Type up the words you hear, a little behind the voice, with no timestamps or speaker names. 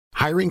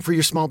Hiring for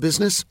your small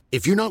business?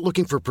 If you're not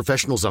looking for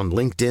professionals on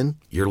LinkedIn,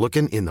 you're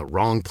looking in the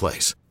wrong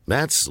place.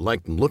 That's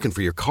like looking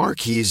for your car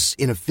keys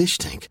in a fish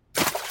tank.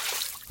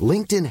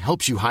 LinkedIn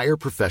helps you hire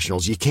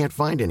professionals you can't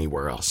find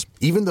anywhere else,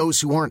 even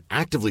those who aren't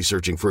actively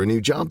searching for a new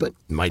job but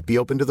might be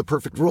open to the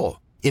perfect role.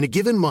 In a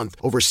given month,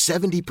 over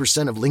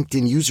 70% of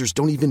LinkedIn users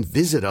don't even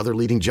visit other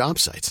leading job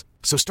sites.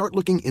 So start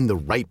looking in the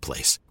right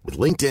place. With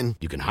LinkedIn,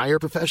 you can hire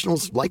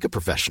professionals like a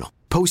professional.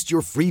 Post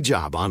your free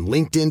job on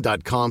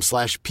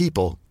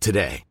linkedin.com/people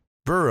today.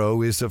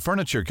 Burrow is a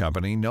furniture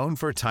company known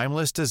for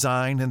timeless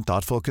design and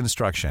thoughtful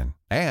construction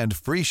and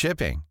free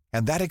shipping,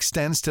 and that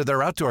extends to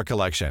their outdoor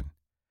collection.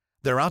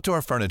 Their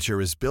outdoor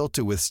furniture is built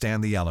to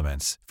withstand the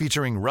elements,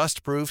 featuring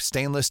rust-proof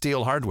stainless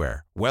steel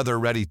hardware,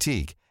 weather-ready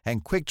teak,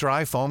 and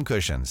quick-dry foam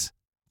cushions.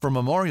 For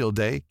Memorial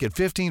Day, get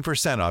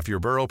 15% off your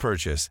Burrow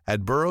purchase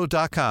at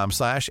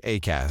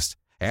burrow.com/ACAST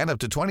and up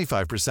to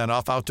 25%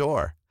 off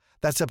outdoor.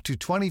 That's up to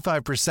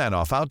 25%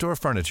 off outdoor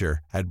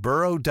furniture at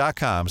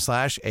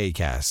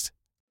burrow.com/ACAST.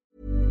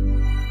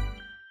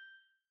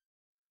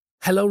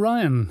 Hello,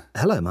 Ryan.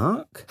 Hello,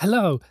 Mark.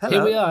 Hello.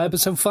 Here we are,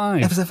 episode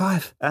 5. Episode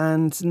 5.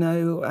 And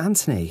no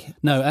Anthony.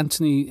 No,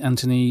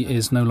 Anthony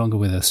is no longer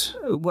with us.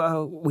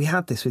 Well, we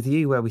had this with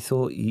you where we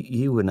thought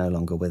you were no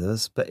longer with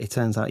us, but it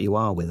turns out you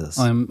are with us.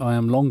 I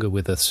am longer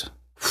with us.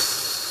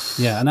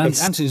 Yeah, and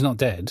Anthony's not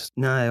dead.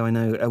 No, I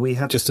know. We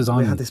had just this, as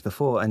we had this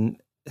before, and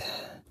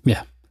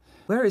yeah.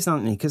 Where is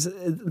Anthony? Because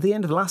at the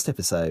end of the last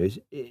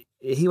episode,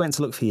 he went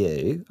to look for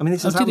you. I mean,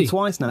 this has happened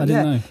twice now. I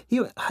didn't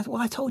know.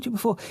 I told you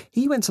before.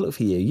 He went to look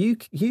for you.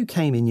 You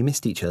came in, you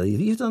missed each other.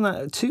 You've done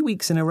that 2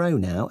 weeks in a row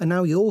now, and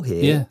now you're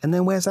here. Yeah. And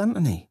then where's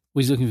Anthony?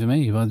 Well, he's looking for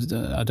me.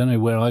 I don't know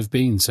where I've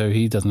been, so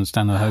he doesn't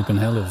stand a hope in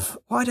hell of...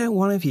 Why don't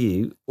one of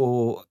you,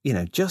 or,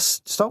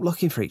 just stop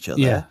looking for each other?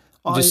 Yeah,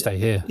 just stay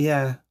here.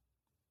 Yeah.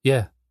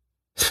 Yeah.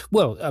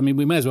 Well, I mean,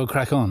 we may as well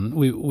crack on.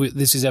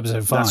 This is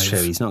episode 5. That's true.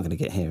 He's not going to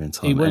get here in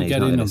time. He won't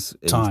get in on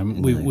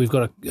time. We've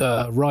got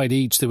a ride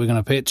each that we're going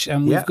to pitch,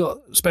 and we've got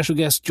special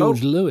guest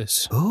George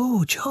Lewis.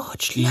 Oh,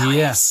 George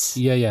Lewis.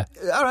 Yeah.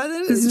 All right,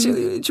 then,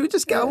 should we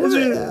just get on with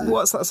it?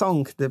 What's that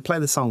song? Play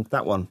the song,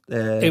 that one.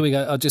 Here we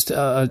go. I'll just...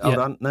 hold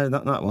on. No,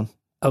 not that one.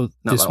 Oh,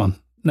 not this one.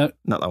 No.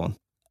 Not that one.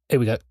 Here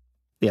we go.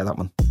 Yeah, that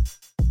one.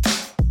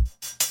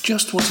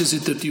 Just what is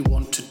it that you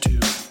want to do?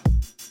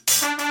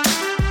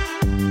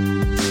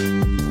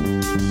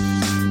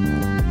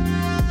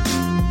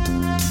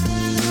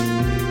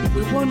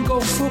 We want to go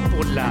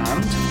football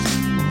land,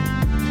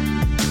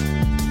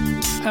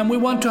 and we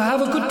want to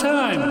have a good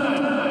time.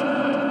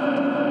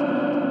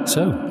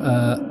 So,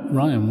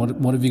 Ryan,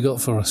 what have you got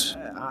for us?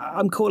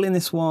 I'm calling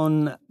this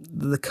one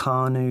the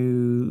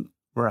Carnu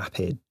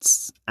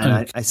Rapids. And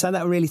okay. I say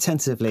that really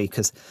tentatively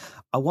because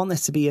I want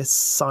this to be a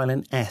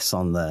silent S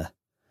on the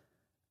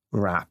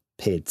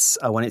Rapids.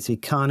 I want it to be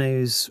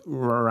Carnu's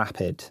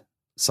Rapid,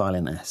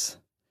 silent S.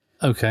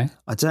 Okay.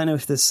 I don't know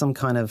if there's some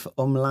kind of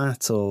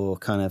umlaut or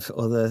kind of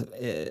other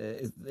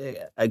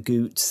a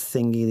goot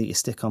thingy that you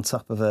stick on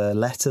top of a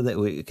letter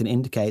that can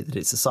indicate that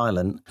it's a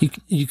silent.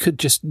 You could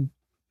just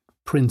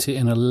print it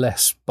in a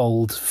less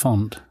bold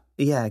font.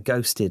 Yeah,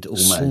 ghosted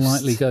almost.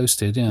 Slightly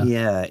ghosted, yeah.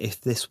 Yeah, if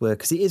this were...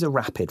 Because it is a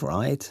rapid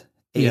ride.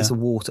 It is a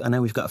water... I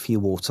know we've got a few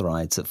water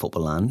rides at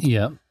Football Land.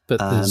 Yeah, but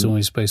there's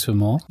always space for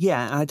more.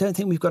 Yeah, I don't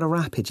think we've got a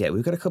rapid yet.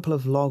 We've got a couple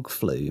of log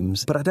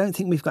flumes, but I don't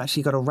think we've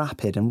actually got a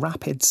rapid. And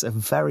rapids are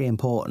very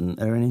important.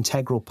 They're an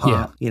integral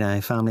part. Yeah.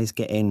 Families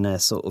get in a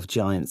sort of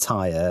giant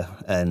tyre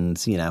and,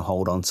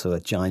 hold on to a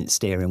giant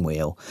steering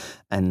wheel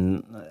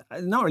and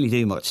not really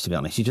do much, to be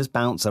honest. You just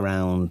bounce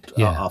around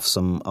off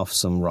some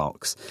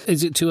rocks.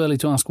 Is it too early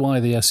to ask why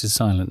the S is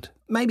silent?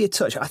 Maybe a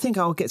touch. I think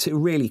I'll get to it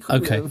really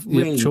quickly. Okay,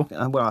 yeah, sure.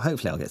 Well,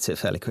 hopefully I'll get to it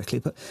fairly quickly.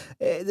 But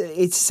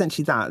it's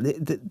essentially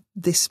that.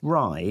 This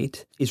ride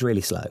is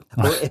really slow.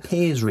 Or it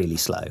appears really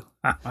slow,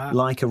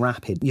 like a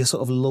rapid. You're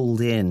sort of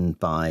lulled in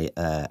by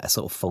a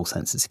sort of false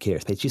sense of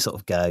security. You sort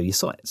of go, you're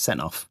sort of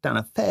sent off down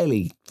a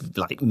fairly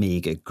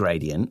meagre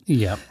gradient.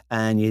 Yeah.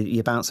 And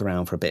you bounce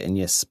around for a bit and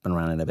you spin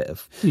around in a bit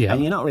of... Yeah.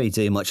 And you're not really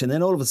doing much. And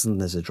then all of a sudden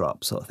there's a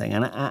drop sort of thing.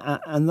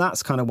 And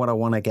that's kind of what I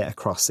want to get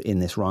across in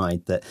this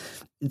ride, that...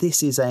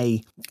 This is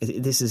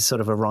sort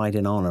of a ride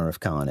in honour of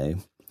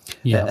Carnu,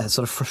 a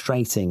sort of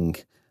frustrating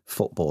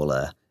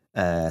footballer,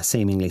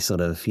 seemingly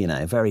sort of,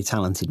 very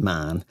talented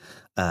man,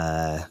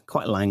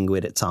 quite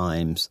languid at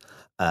times,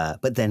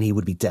 but then he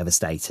would be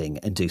devastating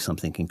and do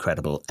something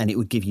incredible. And it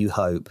would give you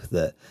hope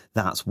that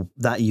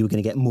you were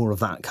going to get more of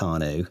that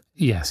Carnu.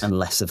 Yes. And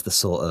less of the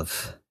sort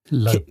of...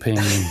 Loping...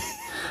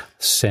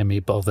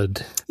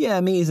 semi-bothered.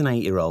 Yeah, me as an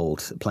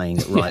 8-year-old playing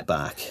it right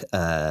back,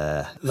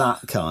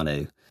 that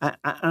Carnu. And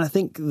I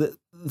think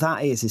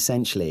that is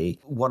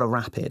essentially what a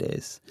rapid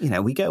is.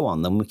 We go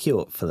on them, we queue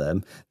up for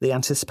them. The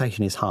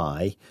anticipation is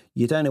high.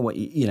 You don't know what,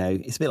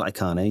 it's a bit like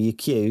Carnu. You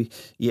queue,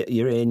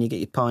 you're in, you get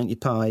your pint, your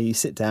pie, you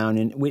sit down,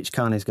 and which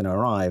Carnu is going to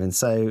arrive. And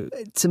so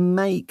to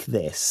make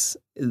this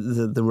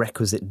the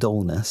requisite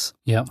dullness,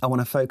 I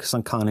want to focus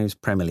on Carnu's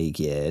Premier League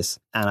years,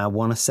 and I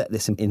want to set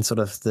this in sort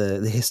of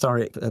the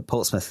historic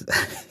Portsmouth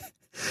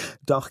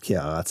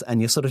dockyard,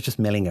 and you're sort of just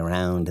milling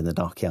around in the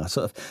dockyard,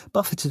 sort of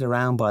buffeted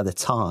around by the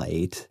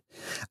tide.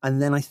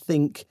 And then I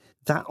think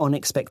that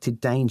unexpected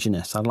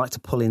dangerousness, I'd like to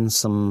pull in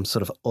some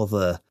sort of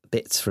other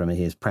bits from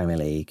his Premier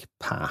League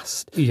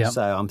past. Yep.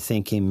 So I'm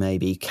thinking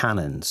maybe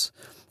cannons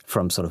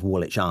from sort of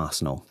Woolwich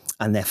Arsenal,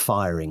 and they're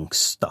firing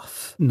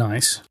stuff.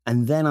 Nice.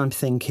 And then I'm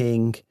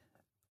thinking,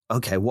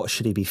 okay, what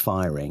should he be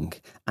firing?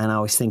 And I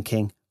was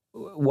thinking,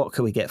 what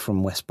could we get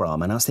from West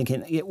Brom? And I was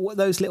thinking, what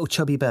those little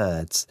chubby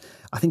birds?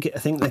 I think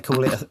they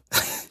call it.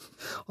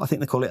 I think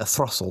they call it a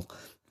throstle,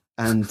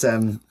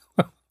 and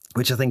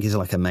which I think is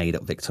like a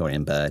made-up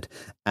Victorian bird,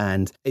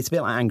 and it's a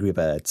bit like Angry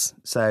Birds.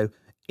 So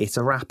it's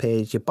a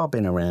rapid. You're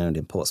bobbing around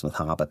in Portsmouth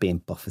Harbour, being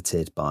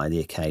buffeted by the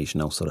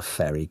occasional sort of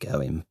ferry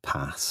going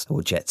past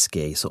or jet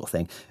ski sort of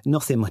thing.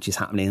 Nothing much is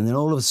happening, and then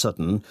all of a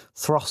sudden,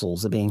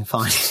 throstles are being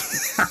fired.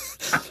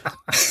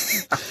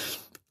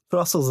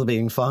 Throstles are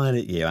being fired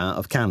at you out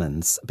of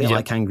cannons, a bit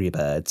like Angry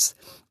Birds,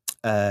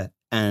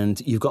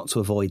 and you've got to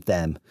avoid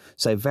them.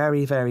 So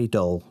very, very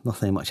dull,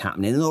 nothing much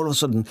happening, and all of a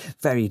sudden,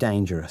 very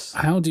dangerous.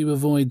 How do you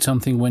avoid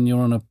something when you're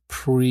on a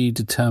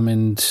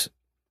predetermined...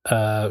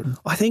 I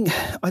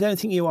don't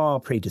think you are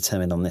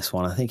predetermined on this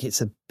one. I think it's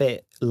a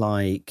bit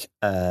like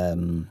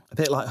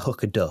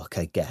hook a duck,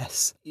 I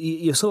guess.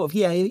 You're sort of,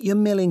 you're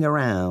milling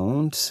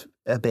around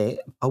a bit.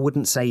 I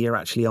wouldn't say you're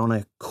actually on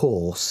a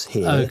course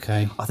here.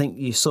 Okay. I think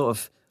you sort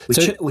of...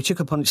 We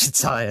took a punch of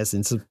tyres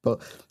into...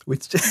 But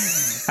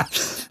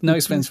no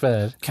expense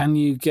spared. Can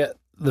you get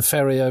the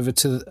ferry over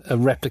to a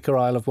replica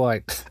Isle of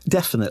Wight?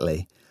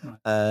 Definitely.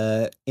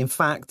 Right. In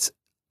fact,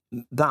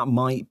 that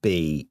might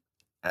be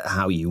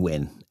how you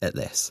win at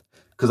this.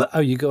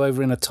 You go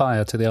over in a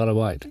tyre to the Isle of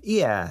Wight?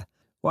 Yeah.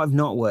 What I've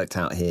not worked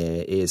out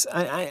here is...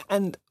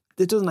 And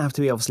there doesn't have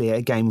to be, obviously,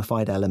 a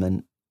gamified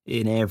element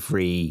in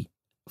every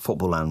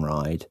football land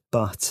ride,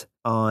 but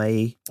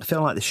I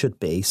feel like there should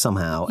be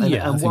somehow.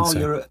 And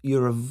while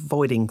you're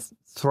avoiding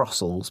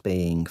throstles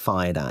being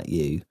fired at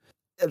you,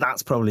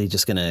 that's probably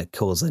just going to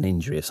cause an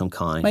injury of some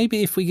kind.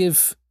 Maybe if we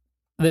give...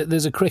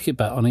 There's a cricket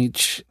bat on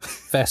each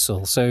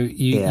vessel, so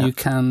you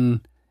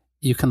can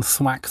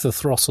thwack the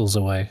throstles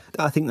away.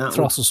 I think that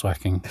throstle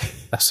swacking.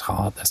 That's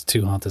hard. That's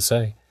too hard to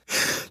say.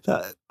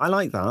 I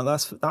like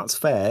that. That's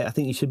fair. I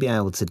think you should be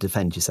able to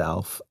defend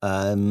yourself.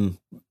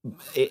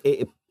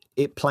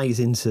 It plays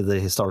into the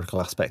historical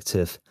aspect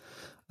of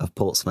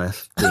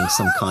Portsmouth being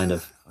some kind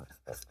of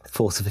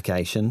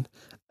fortification.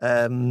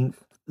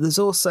 There's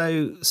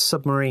also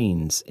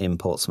submarines in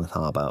Portsmouth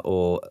Harbour,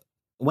 or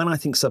when I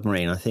think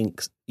submarine, I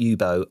think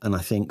U-boat and I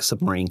think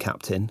submarine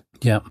captain.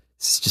 Yeah.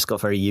 It's just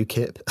got very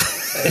UKIP.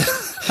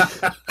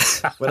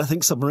 When I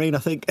think submarine, I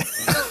think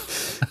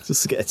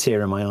just to get a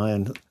tear in my eye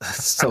and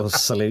sort of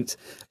salute.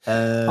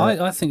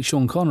 I think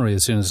Sean Connery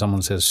as soon as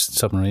someone says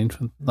submarine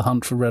from The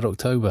Hunt for Red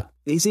October.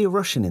 Is he a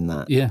Russian in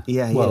that? Yeah.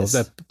 Yeah, he is.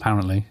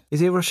 Apparently. Is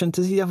he a Russian?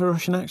 Does he have a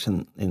Russian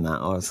accent in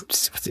that? Or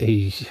is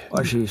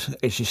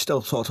he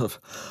still sort of,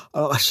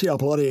 I see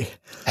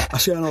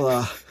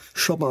another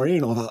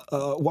submarine over.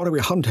 What are we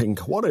hunting?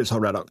 What is a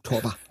Red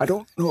October? I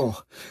don't know.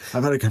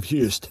 I'm very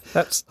confused.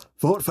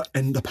 Vote for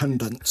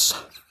independence.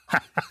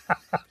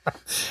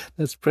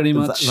 That's pretty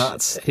much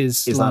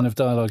his line of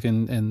dialogue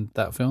in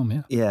that film,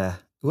 yeah. Yeah,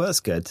 well, that's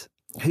good.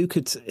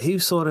 Who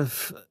sort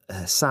of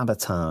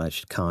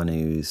sabotaged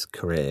Carnew's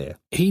career?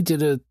 He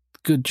did a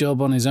good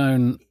job on his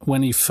own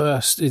when he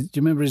first... Do you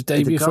remember his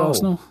debut for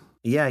Arsenal?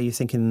 Yeah, you're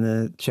thinking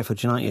the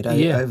Sheffield United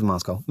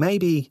Overmars goal.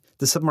 Maybe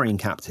the submarine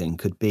captain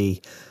could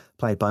be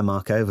played by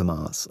Mark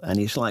Overmars, and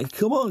he's like,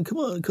 come on,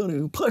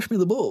 Connery, pass me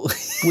the ball.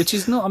 Which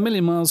is not a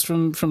million miles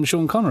from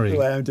Sean Connery.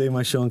 Well, I'm doing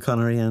my Sean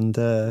Connery and...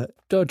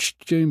 Dutch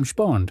James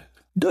Bond.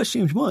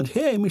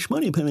 Hey, Miss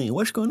Moneypenny,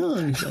 what's going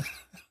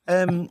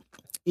on?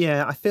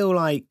 Yeah, I feel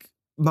like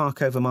Mark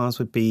Overmars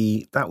would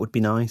be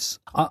nice.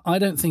 I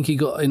don't think he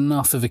got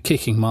enough of a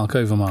kicking, Mark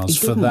Overmars,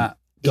 for that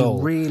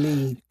goal.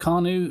 Really?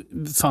 Carnew,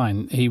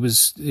 fine. He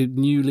was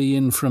newly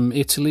in from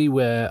Italy,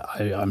 where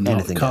I'm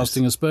not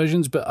casting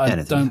aspersions, but I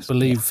don't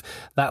believe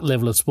that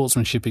level of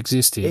sportsmanship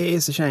existed. It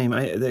is a shame.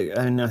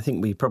 And I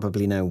think we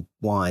probably know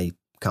why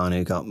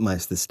Carnew got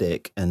most of the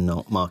stick and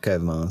not Mark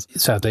Overmars.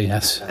 Sadly,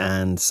 yes.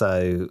 And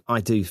so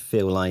I do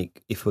feel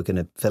like if we're going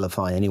to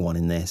vilify anyone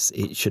in this,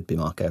 it should be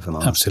Mark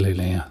Overmars.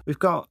 Absolutely, yeah.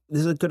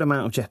 There's a good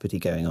amount of jeopardy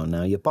going on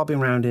now. You're bobbing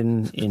around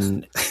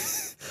in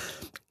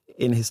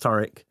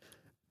historic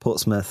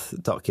Portsmouth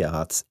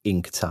dockyards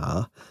in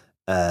Qatar.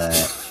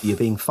 You're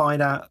being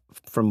fired at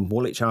from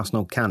Woolwich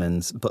Arsenal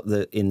cannons, but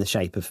in the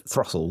shape of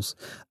throstles.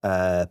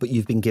 But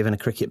you've been given a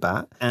cricket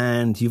bat,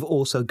 and you've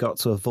also got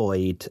to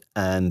avoid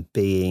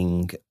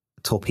being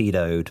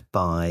torpedoed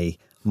by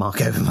Mark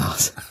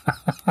Overmars.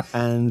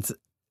 And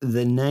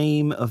the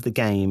name of the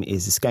game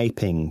is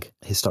Escaping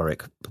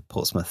Historic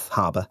Portsmouth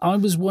Harbour. I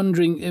was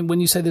wondering, when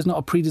you say there's not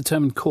a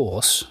predetermined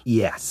course...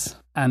 Yes.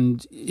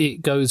 And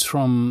it goes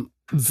from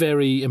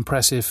very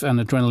impressive and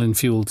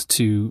adrenaline-fueled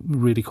to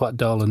really quite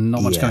dull and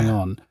not much going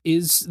on.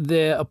 Is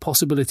there a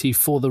possibility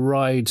for the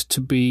ride to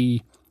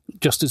be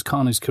just as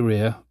Kanu's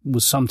career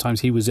was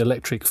sometimes he was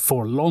electric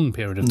for a long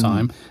period of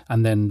time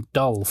and then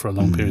dull for a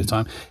long period of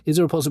time, is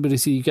there a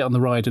possibility you get on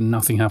the ride and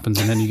nothing happens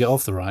and then you get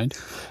off the ride?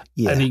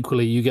 Yeah. And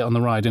equally, you get on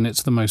the ride and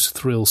it's the most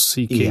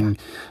thrill-seeking,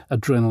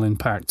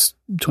 adrenaline-packed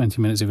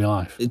 20 minutes of your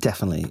life.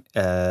 Definitely.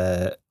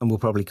 And we'll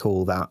probably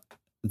call that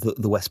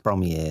the West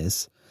Brom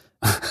years.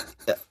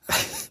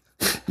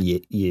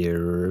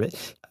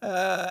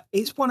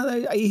 It's one of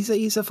those.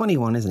 He's a funny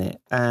one, isn't it?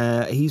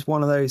 He's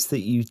one of those that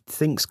you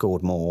think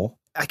scored more.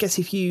 I guess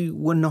if you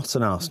were not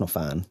an Arsenal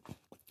fan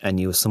and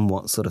you were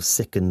somewhat sort of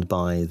sickened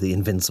by the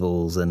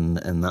Invincibles and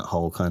that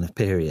whole kind of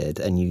period,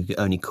 and you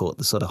only caught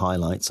the sort of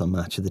highlights on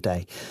Match of the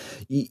Day,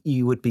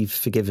 you would be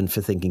forgiven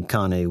for thinking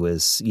Kanu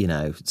was, you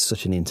know,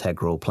 such an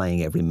integral,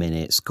 playing every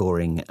minute,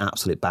 scoring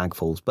absolute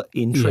bagfuls. But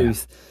in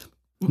truth,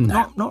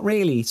 not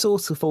really. It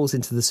sort of falls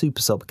into the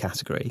super sub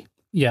category.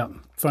 Yeah,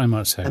 very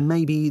much so. And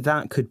maybe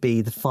that could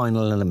be the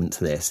final element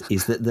to this,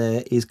 is that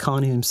there is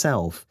Kanu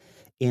himself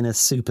in a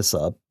super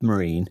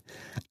submarine,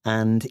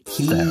 and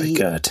he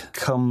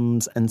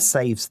comes and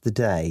saves the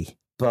day,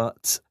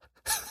 but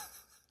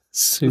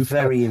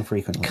very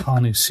infrequently.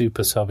 Kanu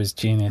super sub is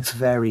genius.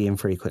 Very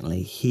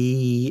infrequently.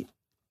 He's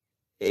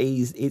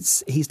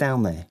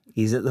down there.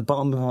 He's at the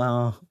bottom of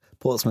our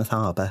Portsmouth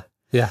Harbour.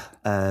 Yeah.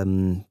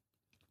 Doing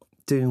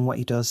what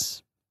he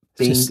does.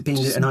 Being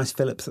a nice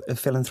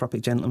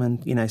philanthropic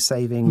gentleman, you know,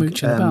 saving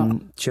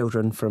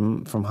children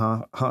from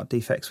heart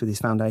defects with his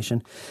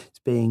foundation. He's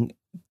being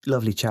a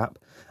lovely chap.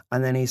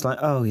 And then he's like,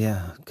 oh,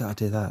 yeah, got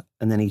to do that.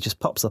 And then he just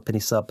pops up in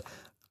his sub,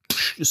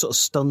 sort of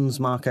stuns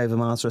Mark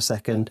Overmars for a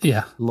second,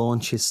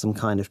 launches some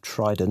kind of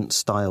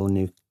Trident-style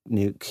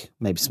nuke,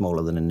 maybe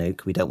smaller than a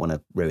nuke. We don't want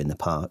to ruin the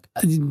park.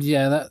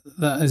 Yeah,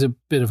 that is a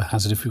bit of a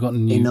hazard if we've got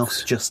nukes.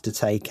 Enough just to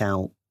take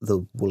out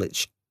the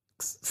Woolwich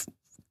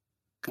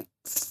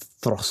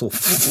throttle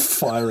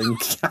firing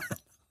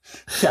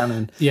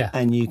cannon,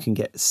 and you can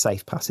get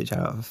safe passage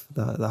out of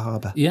the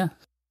harbour. Yeah,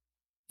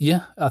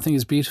 I think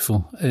it's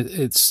beautiful.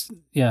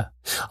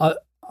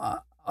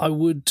 I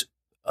would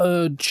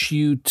urge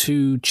you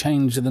to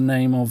change the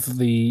name of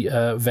the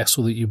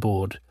vessel that you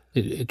board.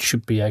 It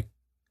should be a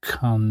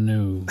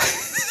canoe.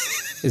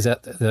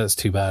 That's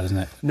too bad, isn't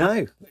it?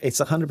 No,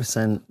 it's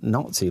 100%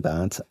 not too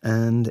bad,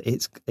 and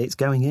it's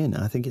going in.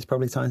 I think it's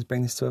probably time to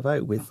bring this to a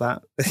vote with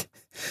that,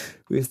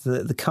 with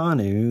the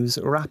Kanu's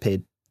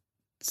Rapid.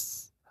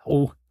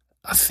 Oh,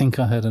 I think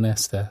I heard an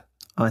S there.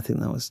 I think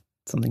that was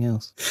something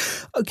else.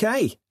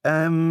 Okay,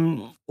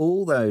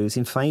 all those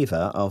in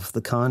favour of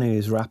the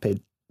Kanu's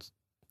Rapid,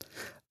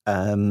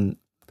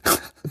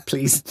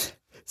 please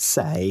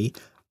say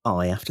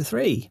aye after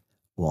 3.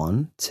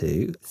 1,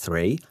 2,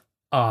 3.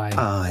 Aye.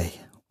 Aye.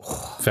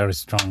 Very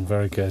strong,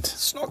 very good.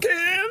 Snuck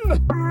in!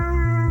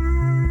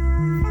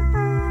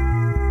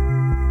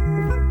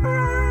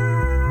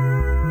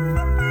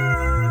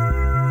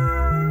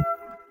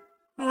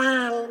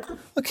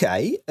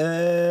 Okay,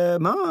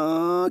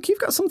 Mark, you've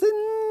got something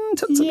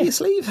tucked up your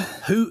sleeve.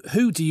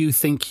 Who do you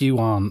think you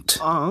aren't?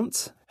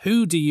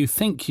 Who do you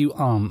think you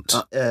aren't?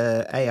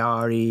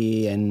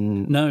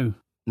 A-R-E-N... No.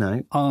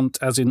 Aunt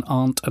as in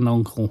aunt and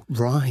uncle.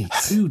 Right.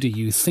 Who do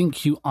you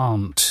think you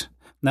aren't?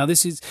 Now,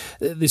 this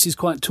is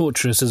quite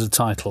torturous as a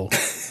title,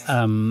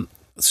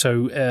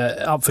 so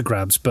up for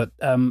grabs. But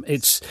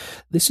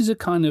this is a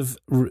kind of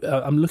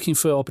I'm looking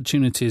for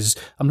opportunities.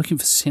 I'm looking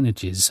for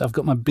synergies. I've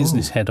got my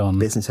business head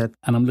on,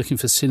 and I'm looking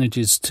for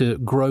synergies to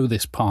grow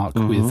this park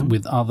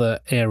with other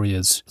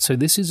areas. So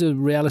this is a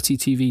reality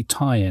TV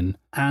tie-in,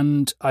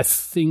 and I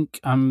think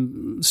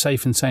I'm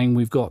safe in saying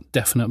we've got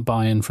definite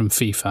buy-in from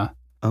FIFA.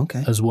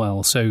 Okay. As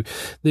well. So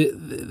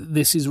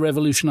this is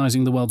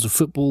revolutionising the worlds of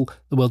football,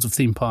 the worlds of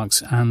theme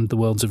parks, and the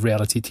worlds of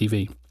reality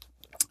TV.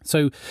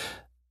 So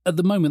at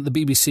the moment, the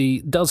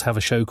BBC does have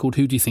a show called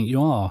Who Do You Think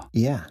You Are?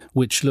 Yeah.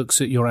 Which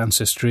looks at your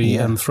ancestry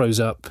and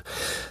throws up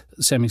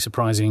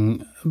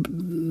semi-surprising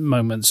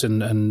moments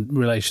and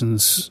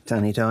relations.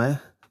 Danny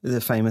Dyer, the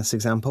famous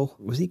example.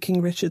 Was he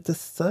King Richard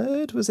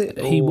III? Was it?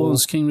 He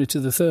was King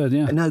Richard III,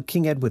 yeah. No,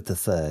 King Edward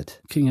III.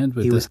 King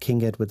Edward. He was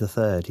King Edward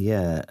III,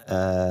 yeah.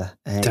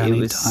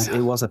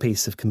 It was a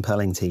piece of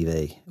compelling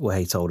TV where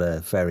he told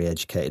a very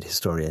educated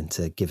historian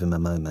to give him a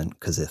moment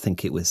because I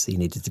think it was he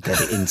needed to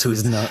get it into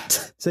his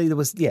nut. So there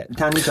was,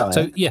 Danny Dyer.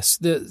 So, yes.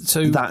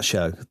 That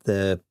show,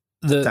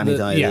 Danny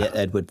Dyer,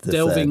 Edward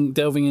III.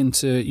 Delving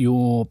into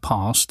your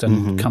past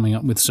and coming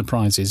up with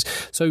surprises.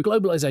 So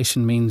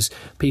globalization means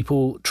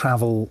people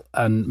travel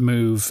and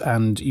move,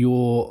 and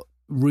your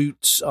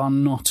roots are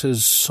not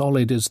as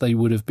solid as they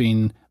would have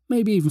been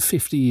maybe even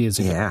 50 years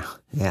ago.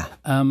 Yeah.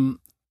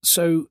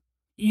 So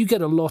you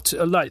get a lot,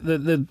 like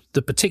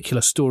the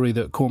particular story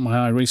that caught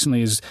my eye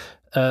recently is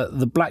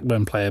the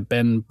Blackburn player,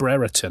 Ben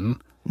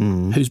Brereton,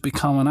 who's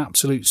become an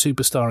absolute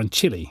superstar in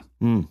Chile.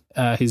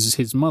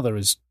 His mother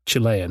is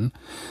Chilean.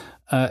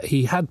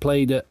 He had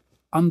played at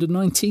under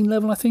 19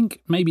 level, I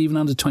think, maybe even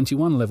under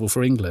 21 level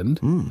for England,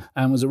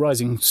 and was a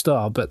rising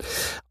star, but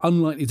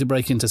unlikely to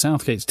break into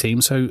Southgate's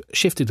team, so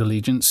shifted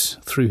allegiance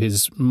through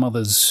his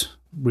mother's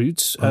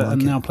roots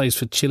and now plays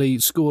for Chile.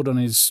 Scored on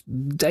his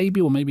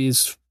debut, or maybe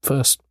his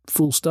first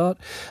full start,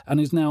 and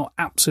is now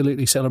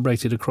absolutely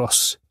celebrated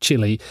across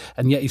Chile.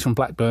 And yet he's from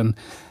Blackburn,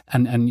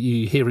 and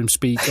you hear him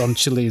speak on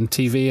Chilean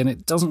TV, and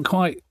it doesn't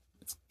quite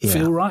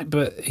feel right,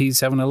 but he's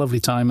having a lovely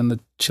time and the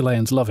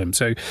Chileans love him.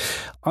 So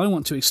I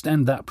want to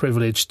extend that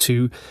privilege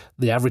to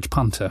the average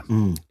punter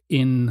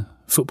in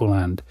football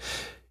land.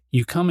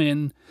 You come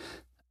in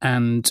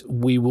and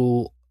we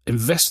will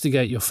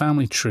investigate your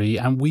family tree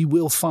and we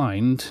will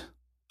find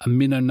a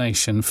minnow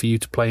nation for you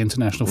to play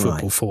international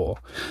football for.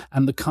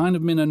 And the kind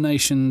of minnow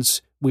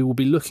nations we will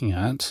be looking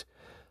at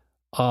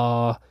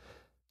are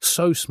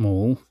so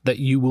small that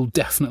you will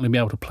definitely be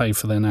able to play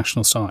for their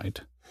national side.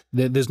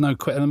 There's no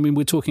question. I mean,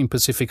 we're talking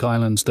Pacific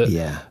Islands that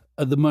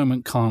at the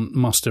moment can't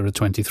muster a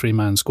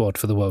 23-man squad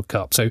for the World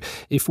Cup. So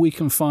if we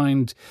can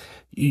find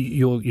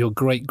your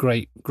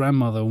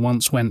great-great-grandmother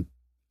once went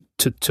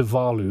to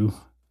Tuvalu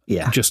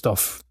just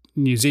off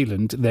New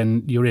Zealand,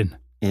 then you're in.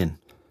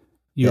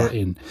 You're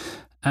in.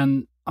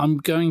 And I'm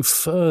going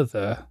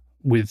further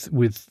with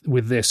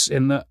this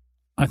in that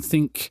I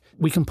think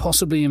we can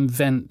possibly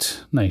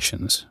invent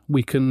nations.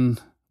 We can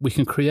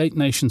create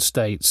nation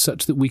states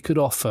such that we could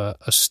offer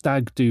a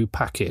stag do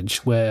package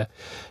where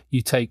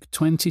you take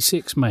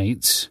 26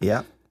 mates,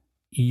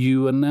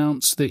 you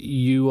announce that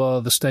you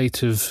are the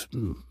state of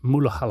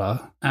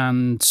Mulahala,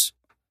 and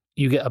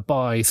you get a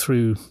buy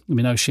through, I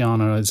mean,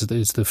 Oceania is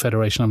the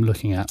federation I'm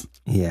looking at.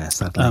 Yeah,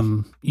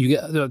 sadly. You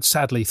get,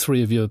 sadly,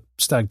 3 of your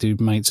stag do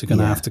mates are going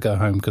to have to go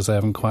home because they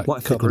haven't quite cut the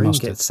mustard. What if the groom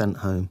gets sent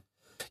home?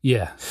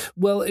 Yeah.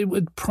 Well, it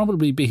would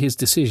probably be his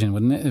decision,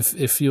 wouldn't it?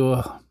 If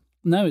you're...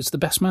 No, it's the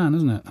best man,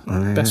 isn't it?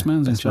 Best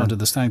man's in charge of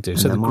the stag do.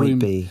 So the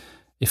groom,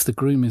 if the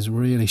groom is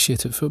really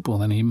shit at football,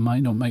 then he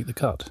might not make the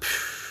cut.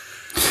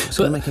 It's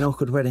going to make an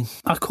awkward wedding.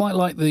 I quite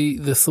like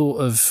the thought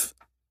of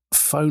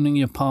phoning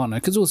your partner,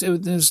 because also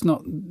there's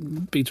not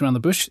beat around the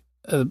bush,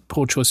 a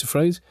poor choice of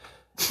phrase.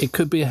 It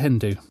could be a hen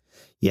do.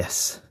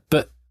 Yes.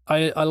 But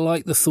I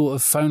like the thought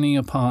of phoning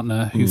your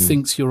partner who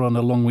thinks you're on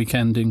a long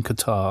weekend in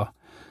Qatar,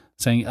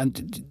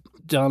 saying,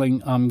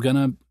 darling,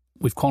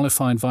 we've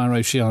qualified via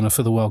Oceania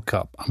for the World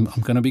Cup. I'm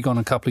going to be gone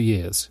a couple of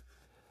years.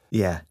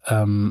 Yeah.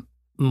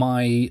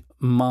 My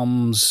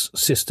mum's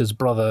sister's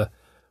brother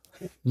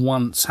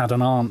once had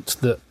an aunt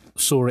that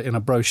saw it in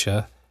a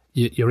brochure.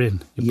 You're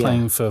in. You're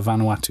playing for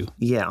Vanuatu.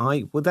 Yeah.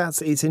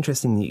 It's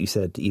interesting that you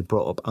said you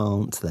brought up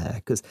aunt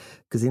there, because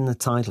in the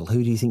title,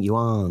 who do you think you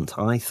aren't?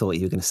 I thought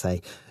you were going to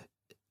say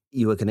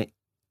you were going to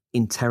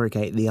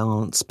interrogate the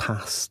aunt's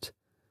past,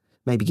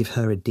 maybe give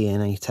her a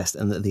DNA test,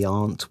 and that the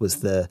aunt was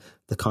the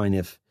kind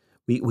of...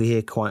 We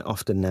hear quite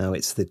often now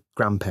it's the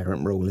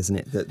grandparent rule, isn't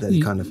it?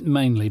 That kind of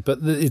mainly, but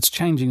it's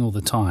changing all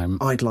the time.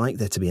 I'd like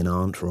there to be an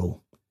aunt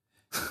rule.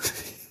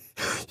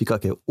 You've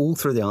got to go all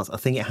through the aunts. I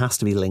think it has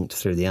to be linked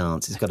through the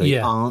aunts. It's got to be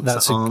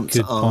aunts.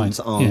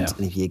 Yeah.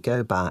 And if you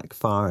go back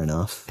far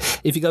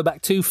enough... If you go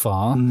back too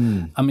far,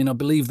 I mean, I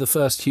believe the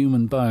first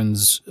human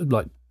bones,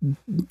 like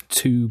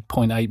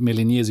 2.8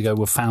 million years ago,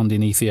 were found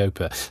in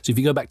Ethiopia. So if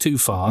you go back too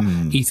far,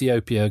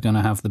 Ethiopia are going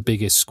to have the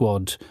biggest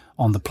squad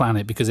on the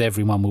planet because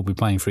everyone will be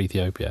playing for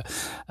Ethiopia.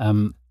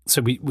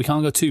 So we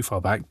can't go too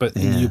far back, but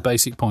your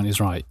basic point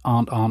is right.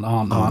 Aunt.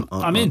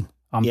 I'm in.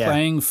 I'm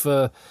playing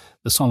for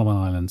the Solomon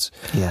Islands.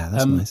 Yeah,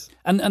 that's nice.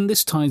 And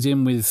this ties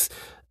in with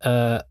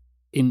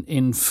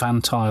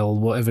Infantile,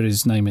 whatever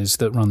his name is,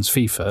 that runs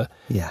FIFA.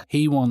 Yeah.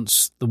 He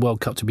wants the World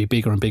Cup to be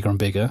bigger and bigger and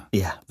bigger.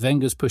 Yeah.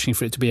 Wenger's pushing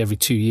for it to be every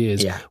 2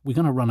 years. Yeah. We're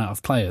going to run out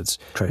of players.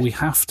 True. We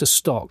have to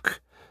stock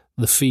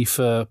the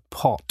FIFA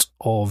pot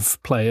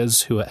of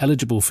players who are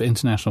eligible for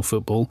international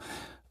football.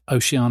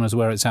 Oceania's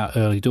where it's at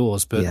early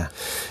doors, but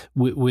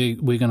we're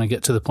going to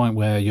get to the point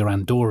where your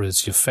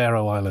Andorras, your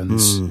Faroe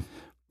Islands,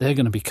 they're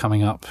going to be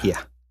coming up.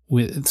 Yeah.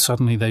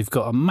 Suddenly they've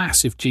got a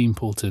massive gene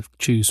pool to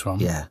choose from.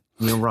 Yeah.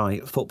 You're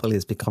right. Football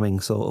is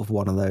becoming sort of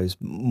one of those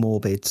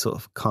morbid sort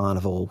of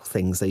carnival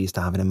things they used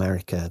to have in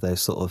America,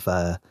 those sort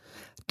of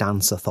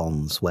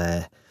dance-a-thons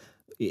where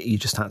you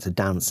just had to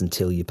dance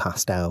until you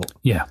passed out.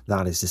 Yeah.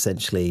 That is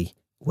essentially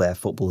where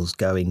football's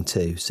going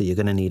to. So you're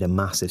going to need a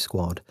massive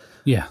squad.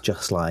 Yeah.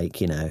 Just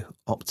like,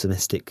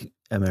 optimistic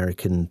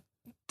American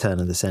turn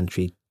of the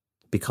century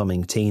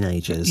becoming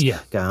teenagers.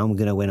 Yeah. Go, I'm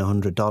going to win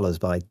 $100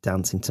 by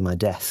dancing to my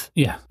death.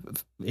 Yeah.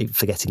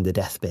 Forgetting the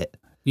death bit.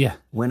 Yeah.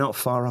 We're not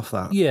far off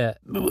that. Yeah.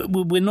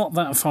 We're not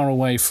that far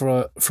away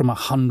from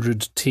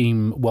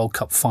 100-team World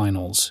Cup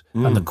finals.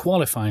 And the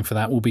qualifying for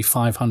that will be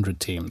 500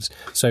 teams.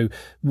 So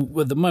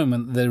at the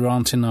moment, there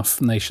aren't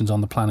enough nations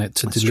on the planet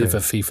to deliver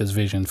FIFA's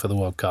vision for the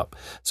World Cup.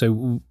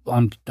 So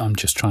I'm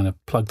just trying to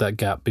plug that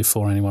gap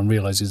before anyone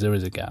realises there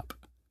is a gap.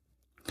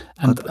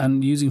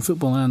 And using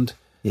football and...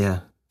 Yeah.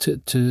 To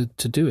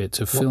do it,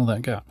 to fill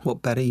that gap.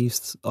 What better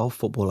use of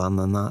football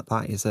than that?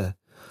 That is a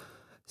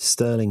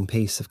sterling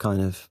piece of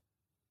kind of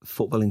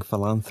footballing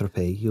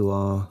philanthropy. You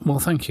are... Well,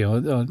 thank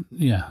you.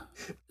 Yeah.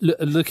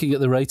 Looking at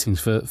the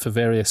ratings for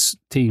various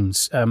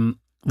teams, the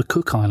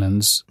Cook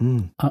Islands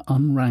are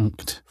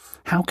unranked.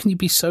 How can you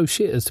be so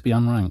shit as to be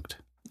unranked?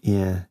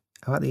 Yeah.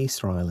 How about the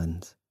Easter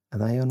Islands? Are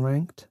they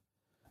unranked?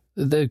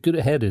 They're good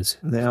at headers.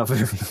 They are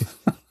very good.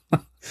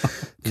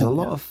 There's a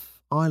lot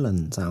of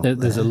islands out there.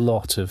 There's a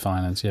lot of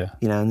islands, yeah.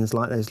 You know, and there's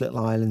like those little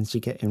islands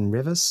you get in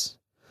rivers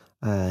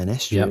and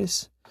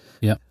estuaries.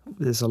 Yep.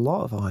 There's a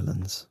lot of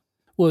islands.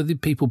 Well, the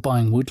people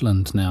buying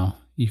woodland now,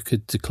 you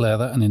could declare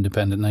that an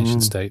independent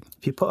nation state.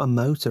 If you put a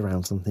moat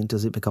around something,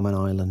 does it become an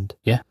island?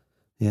 Yeah.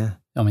 Yeah.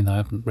 I mean, I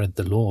haven't read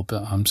the law,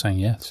 but I'm saying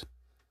yes.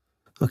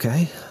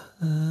 Okay.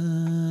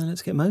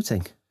 Let's get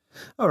moating.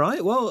 All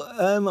right. Well,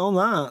 on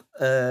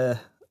that,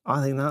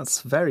 I think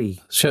that's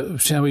very...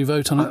 Shall we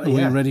vote on it? Are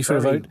we ready for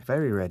a vote?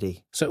 Very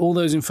ready. So all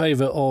those in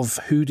favour of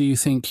Who Do You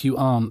Think You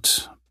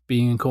Aren't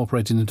being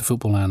incorporated into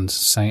Football Land,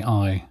 say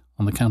aye.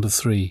 On the count of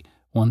 3.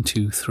 1,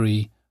 2,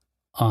 3,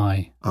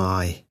 aye.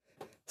 Aye.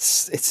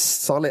 It's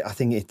solid. I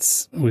think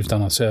it's... We've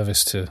done our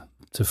service to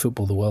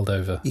football the world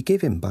over. You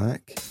give him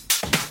back.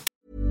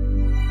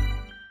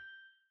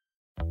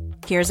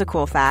 Here's a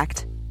cool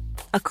fact.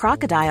 A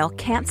crocodile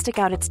can't stick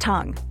out its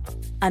tongue.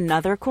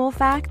 Another cool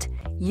fact,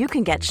 you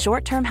can get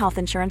short-term health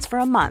insurance for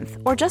a month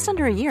or just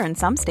under a year in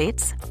some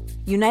states.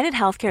 United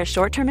Healthcare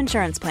short-term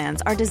insurance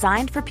plans are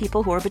designed for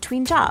people who are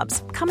between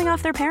jobs, coming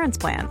off their parents'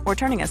 plan, or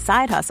turning a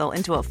side hustle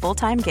into a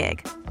full-time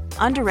gig.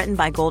 Underwritten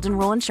by Golden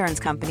Rule Insurance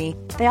Company,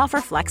 they offer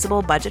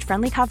flexible,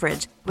 budget-friendly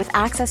coverage with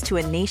access to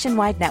a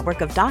nationwide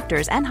network of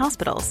doctors and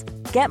hospitals.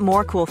 Get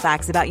more cool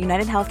facts about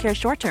United Healthcare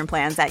short-term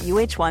plans at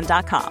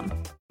uh1.com.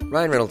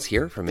 Ryan Reynolds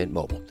here from Mint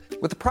Mobile.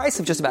 With the price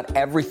of just about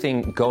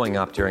everything going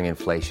up during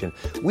inflation,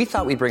 we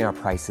thought we'd bring our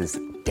prices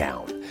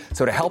down.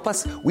 So to help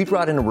us, we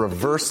brought in a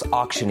reverse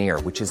auctioneer,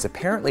 which is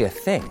apparently a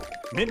thing.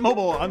 Mint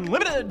Mobile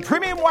Unlimited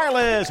Premium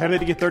Wireless. How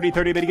to get 30,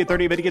 30, bit to get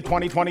 30, bit to get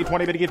 20, 20,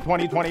 20, bit to get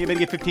 20, 20, bit to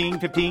get 15,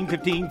 15,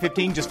 15,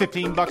 15, just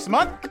 $15 a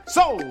month?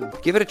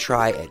 Sold! Give it a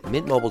try at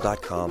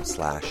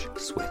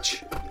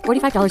mintmobile.com/switch.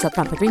 $45 up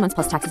front for 3 months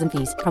plus taxes and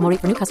fees. Promo rate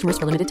for new customers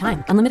for limited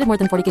time. Unlimited more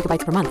than 40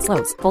 gigabytes per month.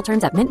 Slows full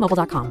terms at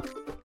mintmobile.com.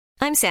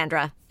 I'm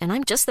Sandra, and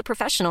I'm just the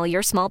professional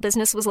your small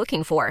business was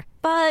looking for.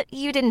 But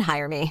you didn't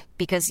hire me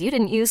because you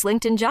didn't use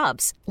LinkedIn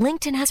Jobs.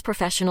 LinkedIn has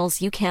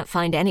professionals you can't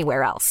find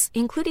anywhere else,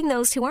 including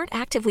those who aren't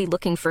actively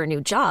looking for a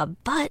new job,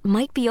 but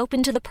might be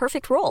open to the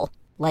perfect role,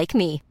 like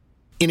me.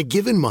 In a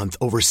given month,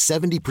 over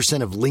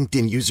 70% of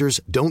LinkedIn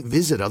users don't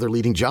visit other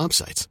leading job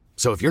sites.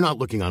 So if you're not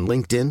looking on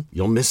LinkedIn,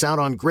 you'll miss out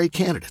on great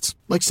candidates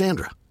like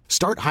Sandra.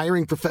 Start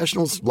hiring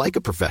professionals like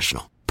a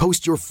professional.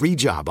 Post your free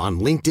job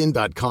on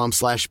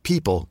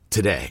linkedin.com/people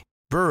today.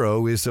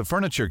 Burrow is a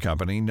furniture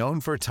company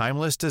known for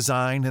timeless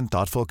design and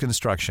thoughtful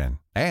construction,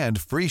 and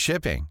free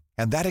shipping,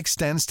 and that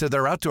extends to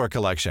their outdoor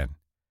collection.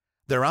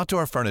 Their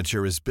outdoor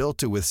furniture is built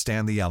to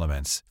withstand the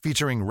elements,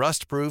 featuring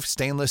rust-proof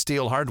stainless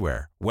steel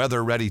hardware,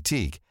 weather-ready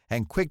teak,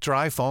 and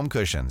quick-dry foam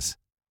cushions.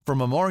 For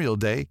Memorial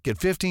Day, get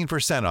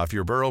 15% off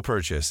your Burrow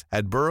purchase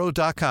at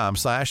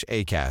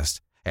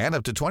burrow.com/acast, and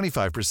up to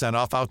 25%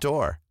 off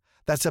outdoor.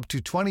 That's up to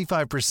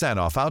 25%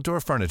 off outdoor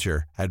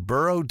furniture at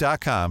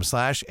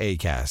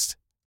burrow.com/acast.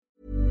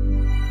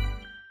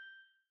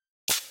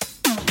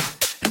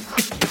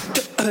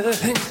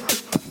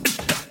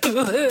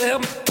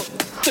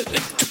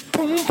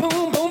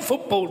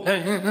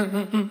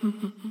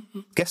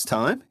 Guest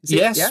time?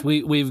 Yes, yeah?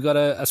 We've got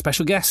a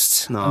special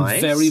guest. Nice.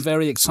 I'm very,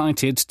 very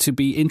excited to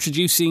be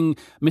introducing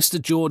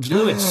Mr. George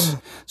Lewis.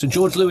 So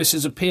George Lewis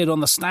has appeared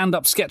on the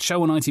stand-up sketch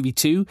show on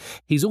ITV2.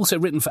 He's also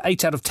written for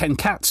 8 out of 10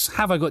 Cats,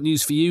 Have I Got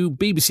News For You,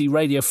 BBC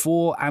Radio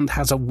 4, and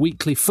has a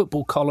weekly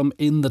football column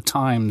in The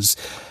Times.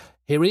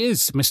 Here he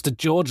is, Mr.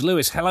 George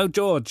Lewis. Hello,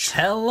 George.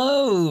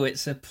 Hello.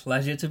 It's a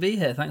pleasure to be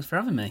here. Thanks for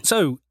having me.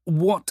 So,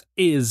 what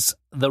is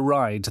the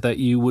ride that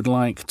you would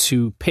like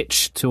to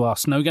pitch to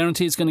us? No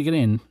guarantee it's going to get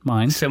in,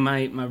 mine. So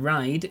my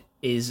ride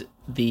is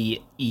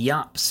the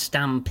Yap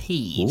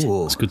Stampede.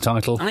 Ooh, that's a good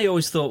title. I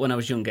always thought when I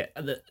was younger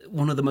that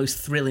one of the most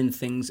thrilling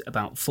things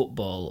about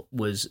football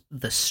was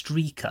the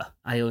streaker.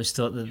 I always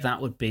thought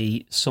that would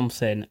be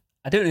something...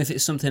 I don't know if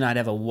it's something I'd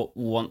ever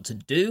want to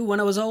do when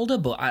I was older,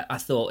 but I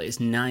thought it's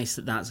nice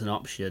that that's an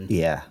option.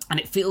 Yeah. And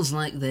it feels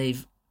like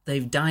they've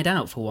died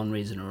out for one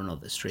reason or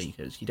another,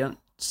 streakers. You don't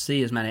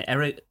see as many.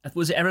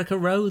 Was it Erica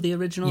Rowe, the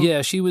original?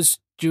 Yeah, she was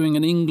doing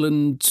an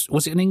England...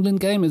 Was it an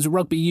England game? It was a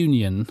rugby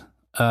union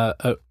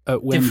at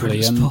Wembley.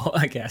 Different sport,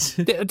 I guess.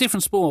 A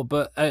different sport,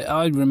 but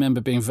I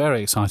remember being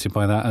very excited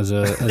by that as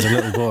a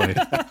little boy.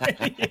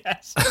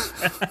 Yes.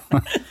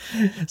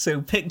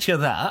 So picture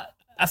that.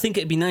 I think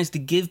it'd be nice to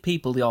give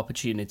people the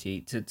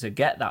opportunity to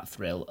get that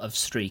thrill of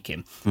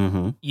streaking.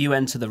 Mm-hmm. You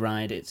enter the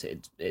ride, it's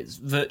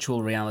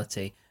virtual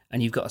reality,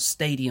 and you've got a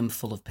stadium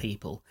full of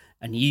people,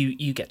 and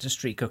you get to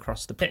streak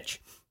across the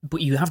pitch.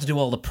 But you have to do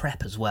all the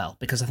prep as well,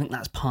 because I think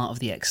that's part of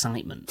the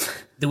excitement.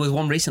 There was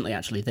one recently,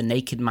 actually, the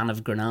Naked Man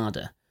of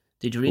Granada.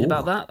 Did you read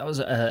about that? That was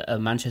a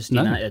Manchester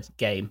United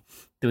game.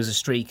 There was a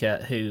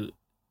streaker who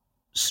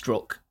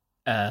struck,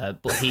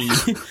 but he...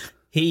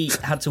 He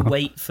had to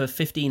wait for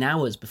 15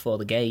 hours before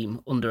the game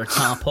under a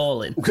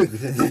tarpaulin.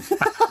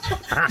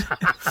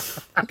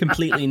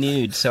 Completely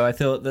nude. So I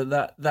thought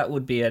that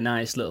would be a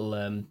nice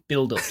little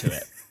build-up to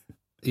it.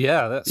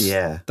 Yeah,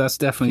 that's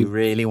definitely... You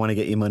really want to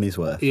get your money's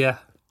worth. Yeah.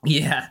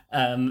 Yeah,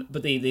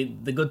 but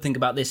the good thing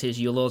about this is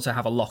you'll also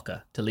have a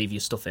locker to leave your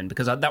stuff in,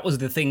 because that was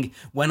the thing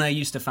when I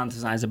used to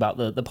fantasize about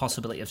the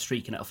possibility of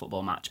streaking at a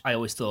football match. I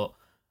always thought,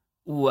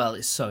 well,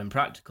 it's so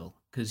impractical,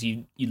 because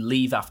you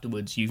leave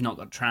afterwards, you've not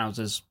got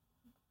trousers,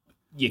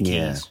 your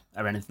keys,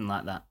 or anything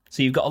like that.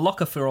 So you've got a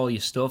locker for all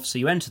your stuff, so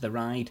you enter the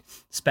ride,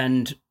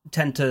 spend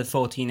 10 to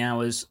 14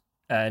 hours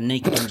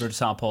naked under a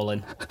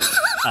tarpaulin,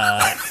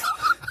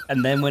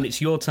 and then when it's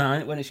your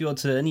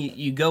turn,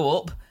 you go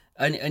up,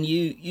 and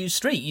you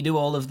streak. You do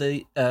all of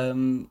the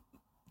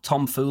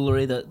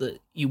tomfoolery that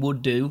you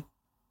would do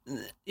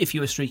if you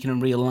were streaking in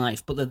real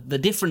life. But the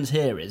difference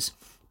here is,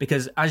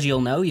 because as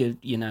you'll know, you're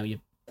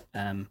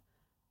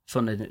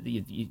funding,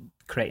 you're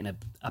creating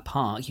a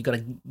park. You've got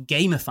to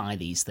gamify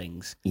these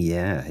things.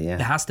 Yeah. There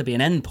has to be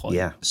an endpoint.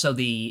 Yeah. So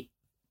the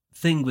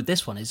thing with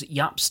this one is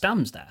Yap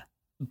Stam's there,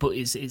 but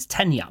it's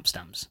 10 Yap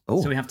Stams.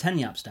 Oh. So we have 10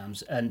 Yap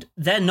Stams, and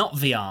they're not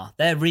VR,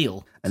 they're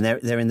real. And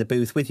they're in the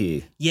booth with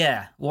you?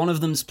 Yeah, one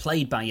of them's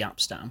played by Yap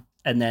Stam,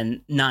 and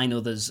then 9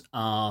 others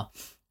are...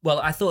 Well,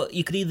 I thought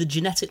you could either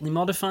genetically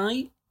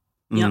modify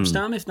Yap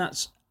Stam, if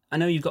that's... I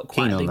know you've got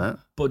quite a big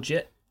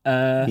budget.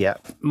 Yeah.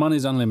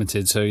 Money's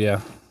unlimited, so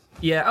yeah.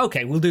 Yeah,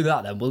 okay, we'll do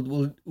that then.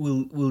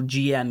 We'll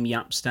GM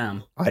Yap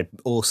Stam. I'd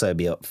also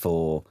be up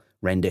for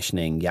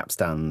renditioning Yap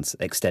Stam's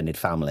extended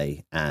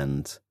family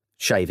and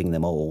shaving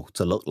them all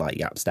to look like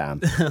Yap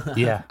Stam.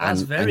 Yeah,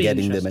 that's very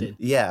interesting.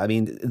 I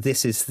mean,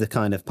 this is the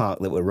kind of park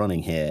that we're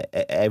running here.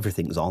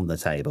 Everything's on the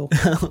table.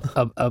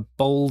 a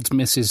bold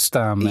Mrs.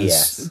 Stam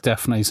is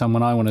definitely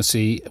someone I want to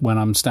see when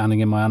I'm standing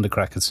in my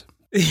undercrackers.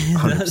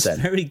 100%. That's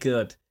very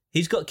good.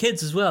 He's got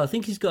kids as well. I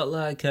think he's got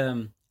like...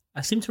 I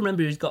seem to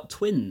remember he's got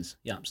twins,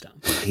 Yap Stam.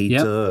 He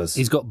does.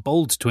 He's got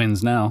bold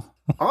twins now.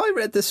 I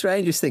read the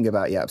strangest thing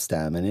about Yap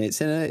Stam, and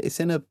it's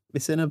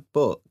in a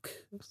book,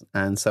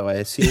 and so I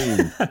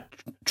assume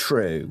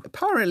true.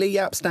 Apparently,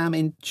 Yap Stam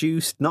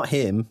induced, not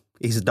him,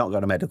 he's not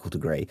got a medical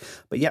degree,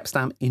 but Yap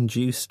Stam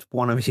induced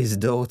one of his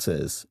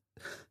daughters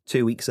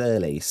 2 weeks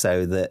early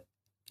so that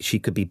she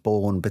could be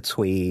born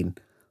between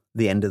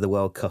the end of the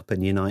World Cup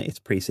and United's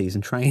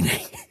pre-season training.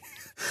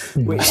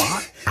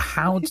 What?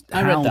 How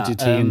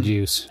did he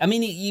induce? I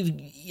mean,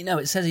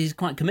 it says he's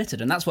quite committed,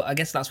 and that's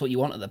what you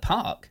want at the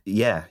park.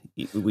 Yeah,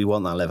 we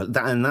want that level,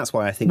 and that's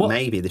why I think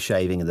maybe the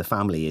shaving of the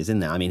family is in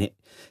there. I mean,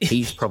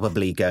 he's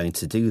probably going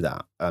to do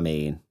that. I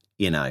mean,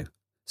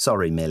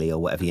 sorry, Millie, or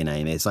whatever your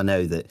name is. I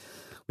know that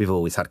we've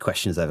always had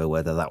questions over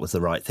whether that was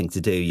the right thing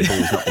to do. You've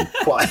always not been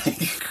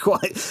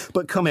quite.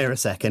 But come here a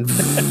second.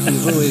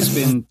 You've always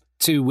been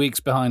 2 weeks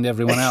behind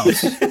everyone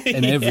else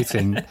in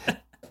everything.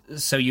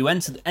 So you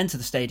enter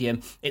the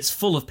stadium. It's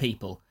full of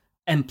people.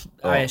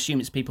 I assume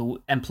it's people,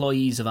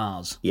 employees of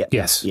ours. Yep.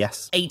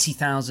 Yes.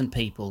 80,000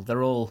 people.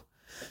 They're all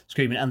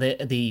screaming, and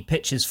the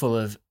pitch is full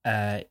of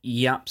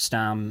Yap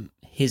Stam,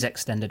 his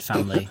extended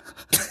family,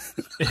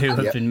 who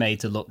have been made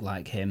to look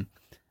like him,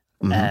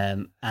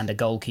 and a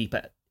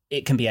goalkeeper.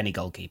 It can be any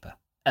goalkeeper,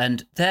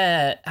 and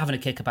they're having a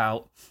kick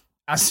about,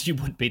 as you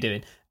would be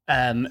doing.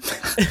 And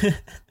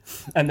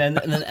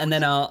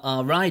then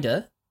our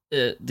rider,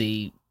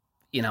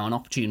 an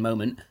opportune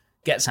moment,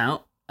 gets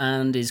out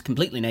and is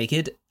completely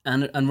naked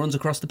and runs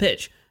across the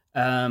pitch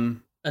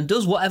and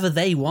does whatever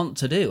they want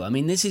to do. I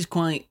mean, this is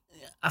quite...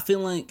 I feel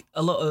like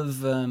a lot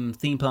of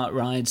theme park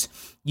rides,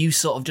 you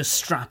sort of just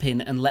strap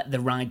in and let the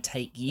ride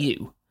take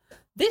you.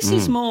 This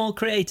is more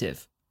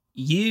creative.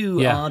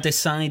 You are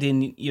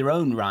deciding your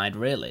own ride,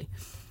 really.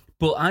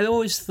 But I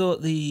always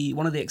thought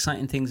one of the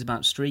exciting things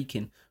about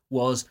streaking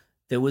was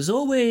there was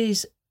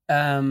always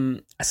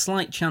a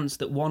slight chance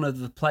that one of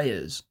the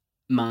players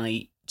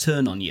might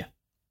turn on you.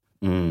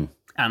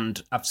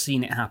 And I've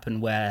seen it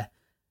happen where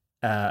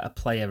a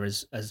player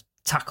has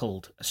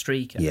tackled a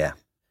streaker. Yeah.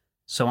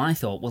 So I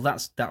thought, well,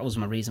 that was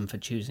my reason for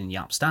choosing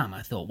Yap Stam.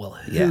 I thought, well,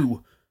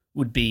 who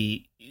would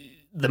be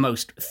the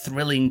most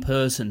thrilling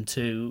person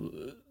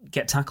to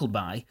get tackled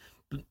by?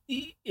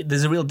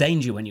 There's a real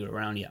danger when you're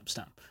around Yap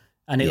Stam.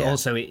 And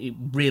it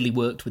really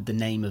worked with the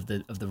name of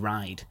the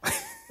ride.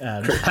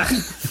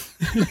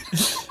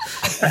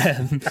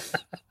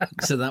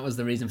 So that was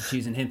the reason for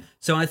choosing him.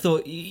 So I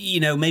thought,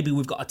 maybe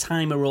we've got a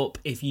timer up.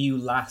 If you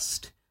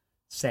last,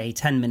 say,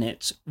 10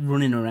 minutes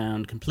running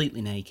around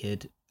completely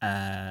naked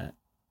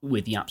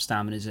with Yap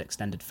Stam and his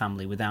extended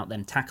family without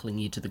them tackling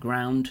you to the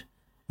ground.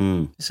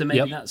 So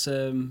maybe that's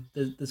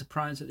there's a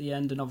prize at the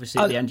end, and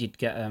obviously at the end you'd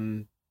get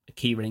a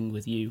key ring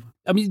with you.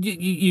 I mean,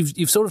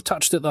 you've sort of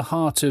touched at the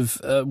heart of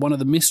one of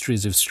the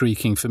mysteries of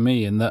streaking for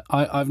me, in that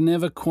I've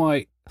never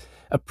quite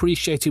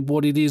appreciated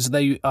what it is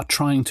they are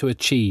trying to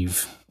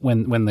achieve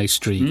when they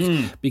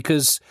streak,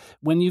 because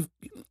when you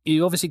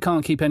obviously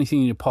can't keep anything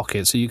in your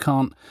pocket, so you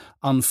can't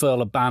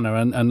unfurl a banner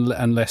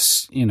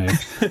unless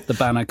the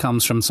banner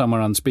comes from somewhere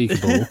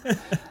unspeakable.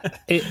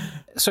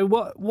 So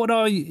what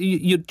are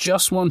you're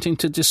just wanting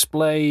to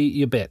display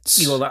your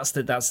bits? Well, I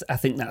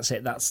think that's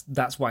it.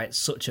 That's why it's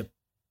such a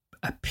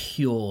a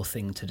pure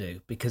thing to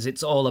do because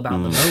it's all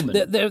about the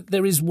moment.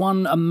 There is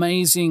one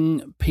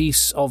amazing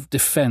piece of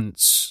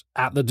defence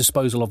at the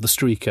disposal of the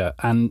streaker,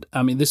 and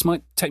I mean, this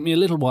might take me a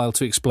little while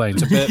to explain,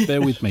 so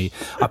bear with me.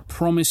 I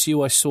promise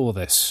you I saw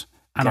this,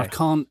 and okay.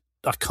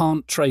 I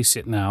can't trace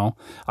it now.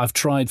 I've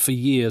tried for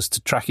years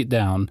to track it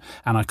down,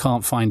 and I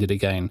can't find it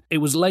again. It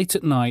was late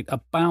at night,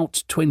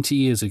 about 20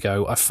 years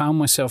ago. I found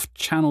myself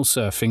channel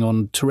surfing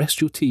on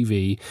terrestrial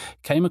TV,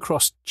 came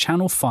across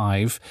Channel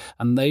 5,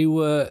 and they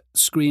were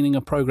screening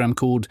a programme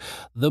called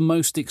The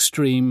Most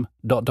Extreme ...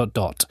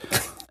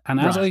 And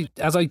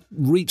as I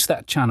reached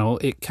that channel,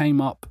 it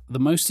came up The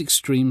Most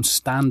Extreme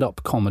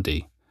Stand-Up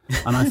Comedy.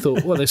 And I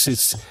thought, well, this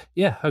is,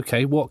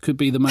 okay, what could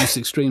be the most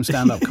extreme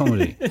stand-up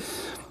comedy?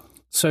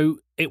 So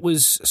it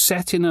was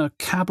set in a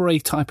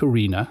cabaret-type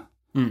arena,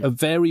 a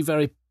very,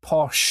 very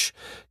posh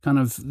kind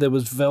of, there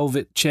was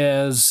velvet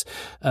chairs,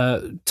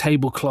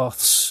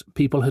 tablecloths,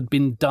 people had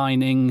been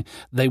dining,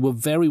 they were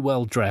very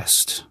well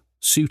dressed,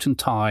 suit and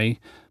tie,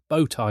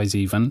 bow ties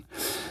even,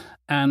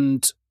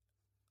 and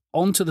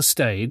onto the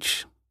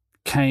stage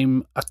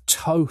came a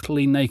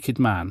totally naked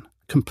man,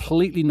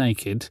 completely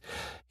naked.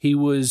 He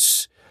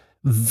was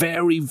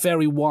very,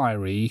 very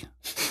wiry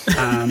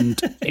and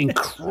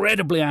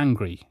incredibly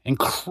angry,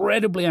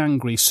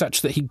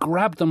 such that he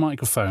grabbed the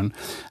microphone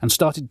and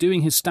started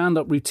doing his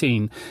stand-up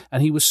routine.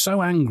 And he was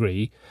so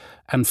angry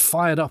and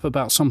fired up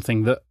about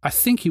something that I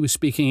think he was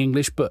speaking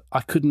English, but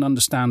I couldn't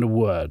understand a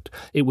word.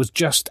 It was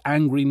just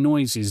angry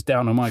noises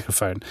down a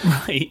microphone.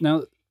 Right.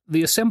 Now,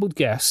 the assembled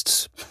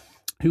guests,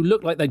 who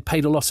looked like they'd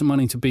paid a lot of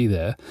money to be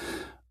there,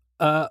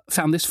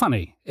 found this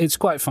funny. It's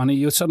quite funny.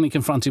 You're suddenly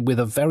confronted with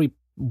a very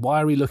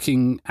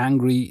wiry-looking,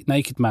 angry,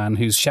 naked man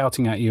who's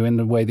shouting at you in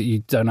a way that you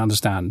don't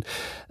understand.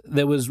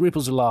 There was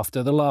ripples of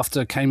laughter. The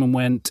laughter came and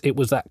went. It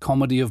was that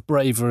comedy of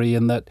bravery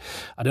and that,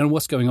 I don't know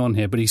what's going on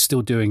here, but he's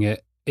still doing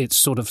it. It's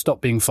sort of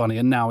stopped being funny,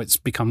 and now it's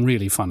become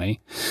really funny.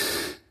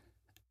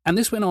 And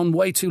this went on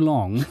way too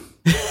long.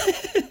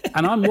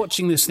 And I'm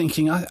watching this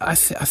thinking, I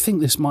think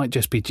this might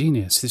just be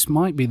genius. This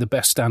might be the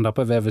best stand-up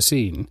I've ever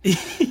seen.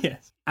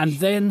 Yes. And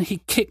then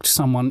he kicked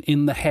someone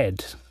in the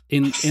head,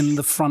 in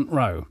the front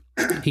row.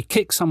 He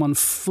kicked someone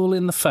full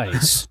in the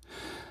face,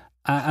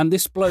 and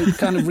this bloke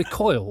kind of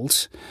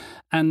recoiled,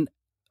 and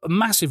a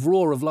massive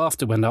roar of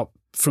laughter went up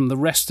from the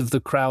rest of the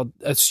crowd,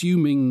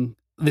 assuming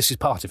this is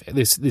part of it.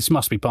 This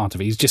must be part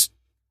of it. He's just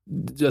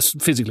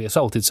physically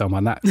assaulted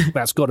someone.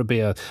 That's got to be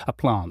a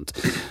plant.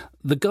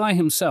 The guy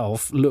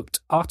himself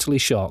looked utterly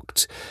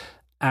shocked,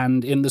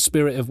 and in the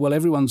spirit of, well,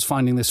 everyone's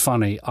finding this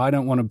funny, I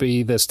don't want to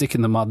be the stick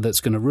in the mud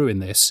that's going to ruin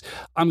this.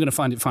 I'm going to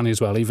find it funny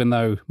as well, even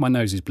though my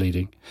nose is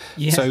bleeding.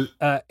 Yeah.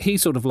 So he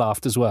sort of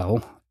laughed as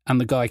well,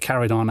 and the guy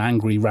carried on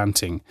angry,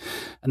 ranting.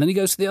 And then he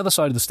goes to the other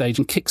side of the stage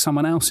and kicks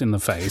someone else in the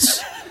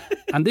face.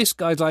 And this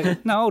guy's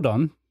like, no, hold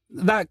on.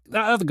 That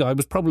other guy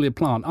was probably a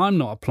plant. I'm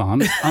not a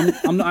plant.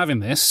 I'm not having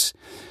this.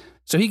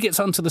 So he gets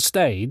onto the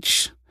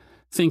stage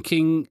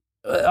thinking,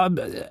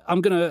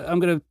 I'm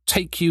gonna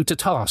take you to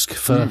task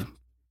for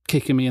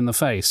kicking me in the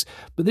face.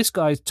 But this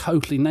guy's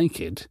totally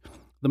naked.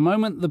 The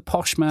moment the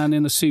posh man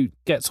in a suit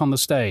gets on the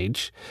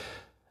stage,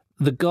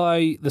 the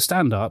guy, the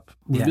stand-up,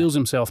 reveals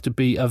himself to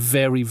be a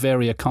very,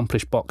 very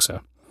accomplished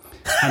boxer.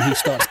 And he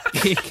starts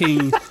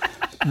kicking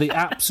the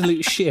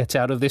absolute shit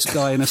out of this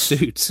guy in a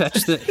suit,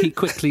 such that he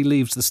quickly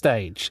leaves the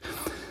stage.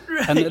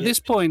 Right. And at this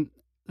point,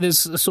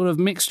 there's a sort of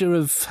mixture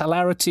of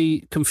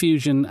hilarity,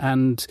 confusion,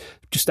 and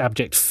just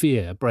abject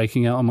fear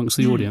breaking out amongst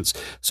the audience.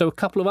 So a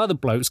couple of other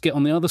blokes get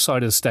on the other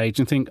side of the stage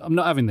and think, I'm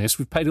not having this.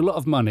 We've paid a lot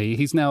of money.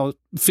 He's now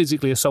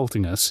physically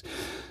assaulting us.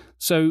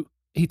 So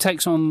he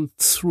takes on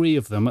 3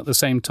 of them at the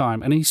same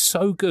time. And he's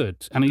so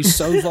good and he's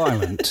so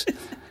violent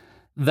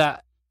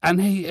that... And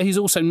he's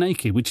also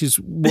naked, which is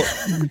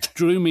what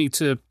drew me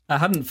to I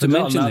hadn't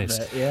forgotten mention that this.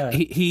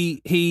 Bit,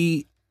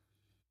 yeah.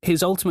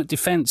 His ultimate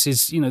defence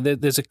is,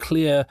 there's a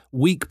clear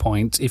weak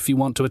point if you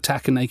want to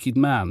attack a naked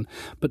man,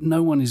 but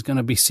no one is going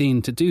to be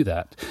seen to do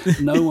that.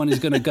 No one is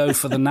going to go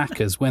for the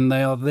knackers when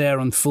they are there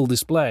on full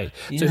display.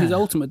 Yeah. So his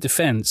ultimate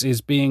defence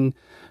is being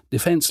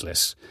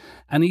defenceless.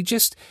 And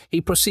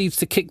he proceeds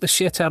to kick the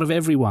shit out of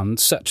everyone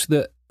such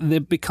that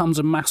there becomes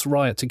a mass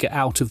riot to get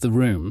out of the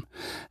room.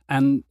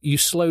 And you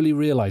slowly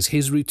realise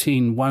his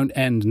routine won't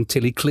end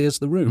until he clears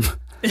the room.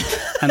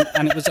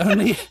 And it was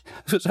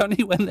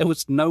only when there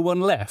was no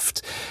one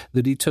left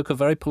that he took a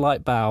very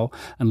polite bow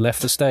and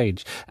left the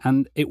stage.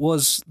 And it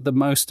was the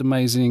most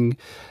amazing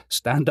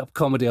stand-up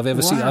comedy I've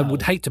ever seen. I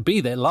would hate to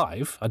be there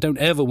live. I don't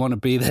ever want to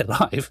be there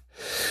live.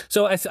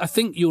 So I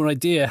think your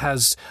idea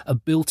has a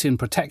built-in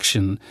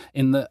protection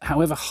in that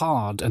however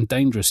hard and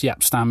dangerous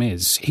Jaap Stam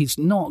is, he's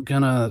not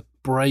going to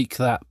break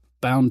that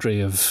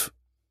boundary of...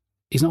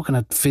 He's not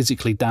going to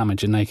physically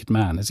damage a naked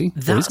man, is he?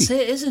 That's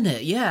it, isn't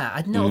it? Yeah,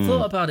 I'd not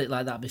thought about it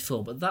like that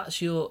before, but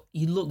that's you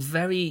look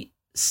very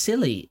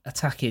silly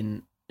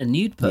attacking a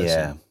nude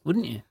person,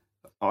 wouldn't you?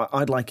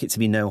 I'd like it to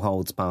be no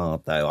holds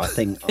barred, though. I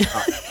think...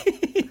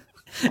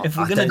 if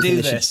we're going to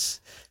do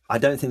this... I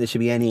don't think there should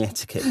be any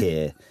etiquette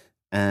here.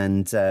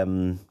 And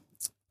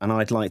And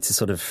I'd like to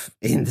sort of,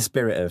 in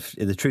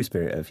the true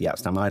spirit of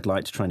Yapstam, I'd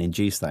like to try and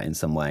induce that in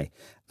some way.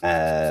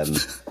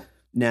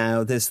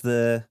 Now, there's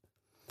the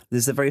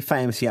very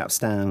famous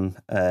Yapstam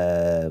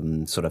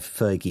sort of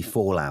Fergie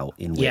fallout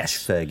in which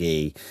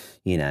Fergie,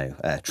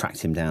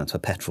 tracked him down to a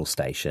petrol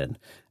station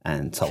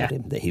and told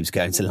him that he was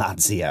going to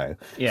Lazio.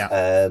 Yeah.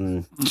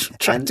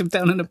 Tracked him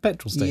down in a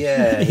petrol station.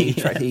 Yeah,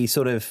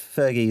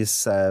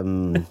 Fergie's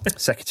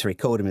secretary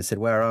called him and said,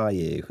 "Where are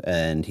you?"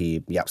 And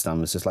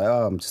Yapstam was just like,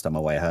 "Oh, I'm just on my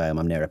way home.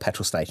 I'm near a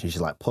petrol station." She's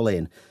like, "Pull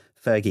in."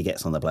 Fergie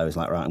gets on the blow. He's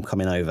like, "Right, I'm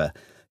coming over."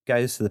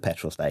 Goes to the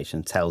petrol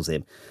station, tells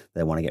him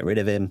they want to get rid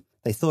of him.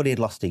 They thought he had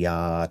lost a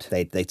yard.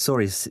 They saw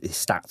his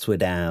stats were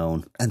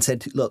down and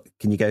said, "Look,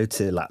 can you go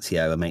to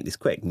Lazio and make this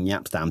quick?" And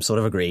Yapstam sort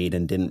of agreed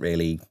and didn't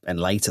really, and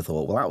later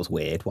thought, well, that was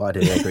weird. Why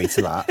did he agree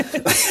to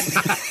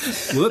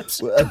that? Whoops.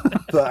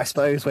 But I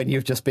suppose when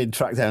you've just been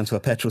tracked down to a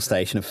petrol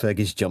station and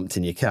Fergie's jumped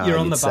in your car,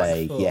 you'd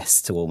say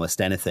yes to almost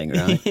anything,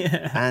 right?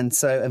 Yeah. And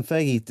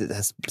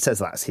Fergie says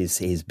that's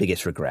his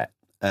biggest regret.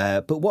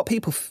 But what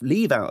people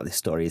leave out of this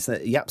story is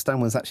that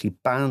Yapstam was actually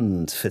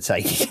banned for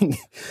taking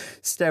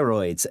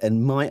steroids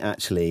and might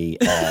actually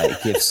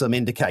give some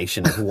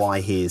indication of why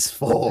his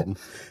form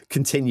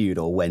continued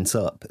or went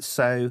up.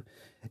 So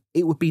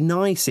it would be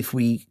nice if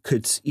we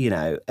could,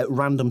 at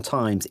random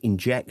times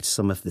inject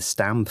some of the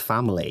Stam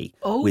family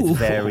with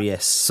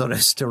various sort of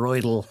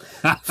steroidal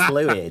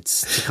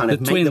fluids to kind of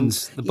make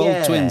twins, the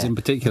bold twins in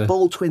particular. The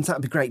bold twins, that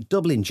would be great.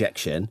 Double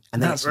injection.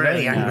 And that's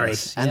really angry.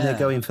 Nice. And they're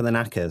going for the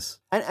knackers.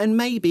 And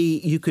maybe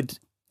you could,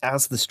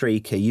 as the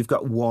streaker, you've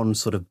got one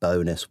sort of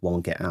bonus,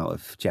 one get out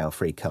of jail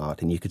free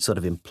card, and you could sort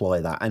of employ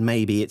that. And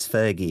maybe it's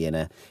Fergie in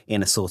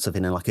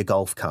a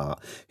golf cart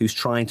who's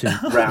trying to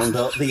round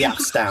up the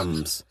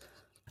Yapstams.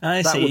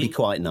 That would be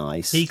quite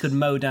nice. He could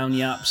mow down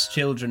Yap's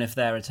children if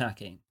they're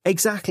attacking.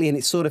 Exactly, and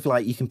it's sort of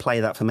like you can play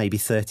that for maybe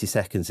 30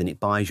 seconds and it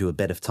buys you a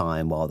bit of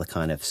time while the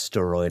kind of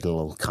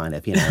steroidal kind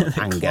of,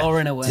 anger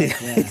clawing away,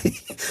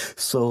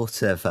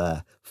 sort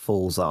of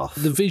falls off.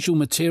 The visual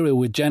material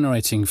we're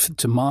generating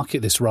to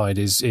market this ride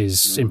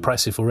is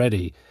impressive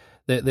already.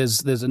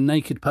 There's a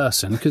naked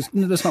person, because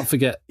let's not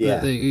forget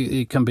that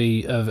it can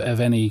be of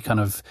any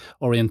kind of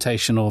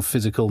orientation or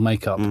physical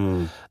makeup.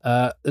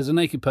 There's a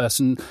naked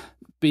person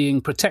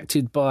being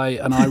protected by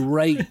an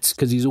irate,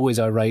 because he's always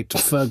irate,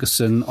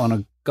 Ferguson on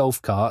a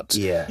golf cart,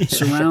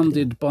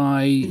 surrounded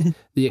by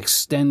the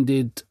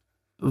extended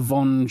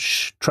Von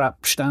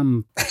Trapp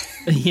Stamm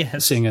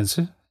singers.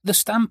 The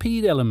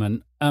Stampede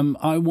element,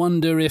 I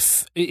wonder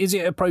is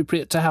it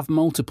appropriate to have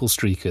multiple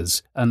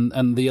streakers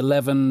and the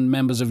 11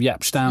 members of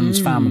Yapstam's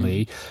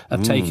family are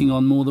taking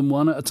on more than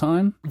one at a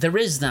time? There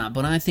is that,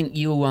 but I think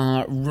you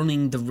are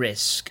running the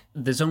risk.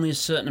 There's only a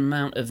certain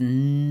amount of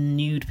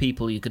nude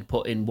people you could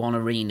put in one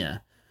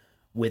arena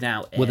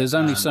without it. Well, there's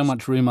only so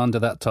much room under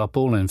that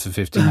tarpaulin for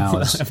 15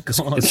 hours. Of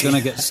course. It's going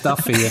to get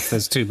stuffy if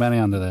there's too many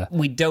under there.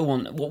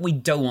 What we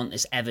don't want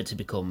this ever to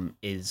become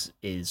is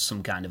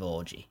some kind of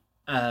orgy.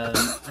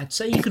 I'd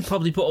say you could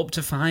probably put up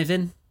to 5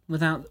 in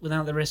without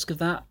the risk of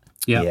that.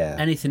 Yeah.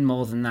 Anything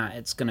more than that,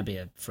 it's going to be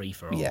a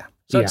free-for-all. Yeah.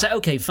 So I'd say,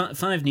 okay,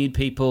 5 nude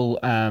people.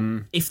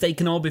 If they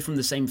can all be from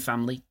the same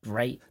family,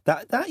 great.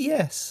 That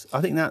yes,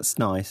 I think that's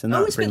nice. And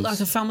it's a bit like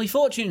a Family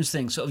Fortunes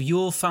thing, sort of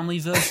your family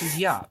versus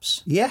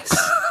Yaps. Yes.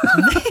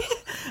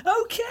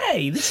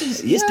 Okay, this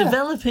is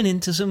developing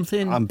into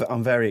something.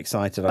 I'm very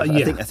excited.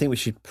 I think we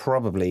should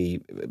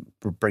probably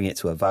bring it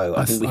to a vote.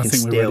 I think we're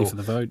ready for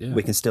the vote. Yeah.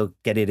 We can still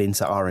get it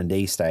into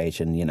R&D stage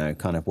and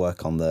kind of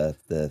work on the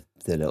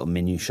little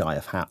minutiae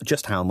of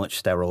how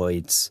much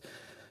steroids,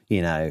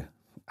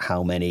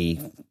 how many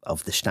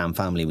of the Stamm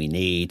family we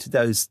need.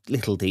 Those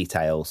little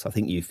details. I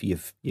think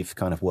you've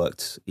kind of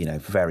worked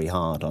very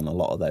hard on a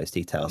lot of those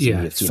details.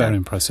 Yeah, it's very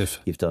impressive.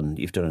 You've done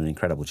an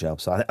incredible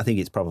job. So I think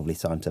it's probably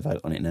time to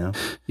vote on it now.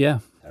 Yeah.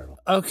 Terrible.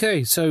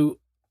 Okay, so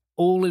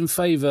all in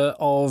favour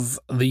of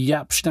the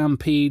Yap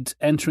Stampede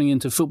entering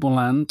into Football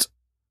Land,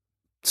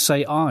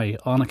 say aye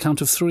on a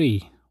count of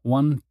 3.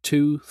 1,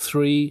 2,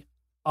 3,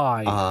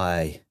 aye.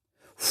 Aye.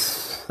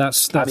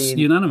 That's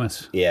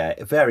unanimous. Yeah,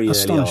 very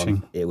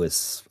astonishing. Early on,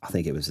 I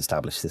think it was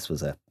established this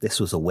was a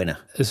winner.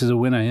 This is a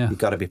winner, yeah. You've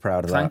got to be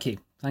proud of that.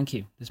 Thank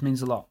you. This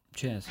means a lot.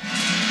 Cheers.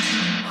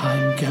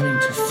 I'm going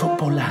to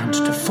Football Land,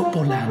 to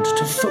Football Land,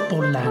 to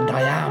Football Land.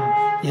 I am.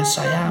 Yes,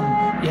 I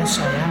am. Yes,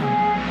 I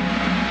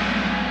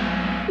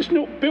am. It's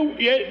not built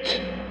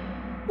yet.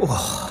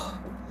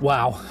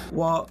 Wow.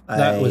 What?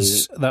 That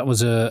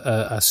was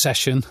a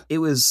session. It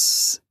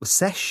was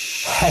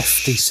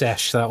hefty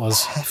sesh, that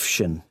was.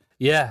 Heftion.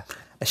 Yeah.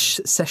 A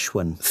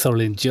Szechuan.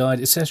 Thoroughly enjoyed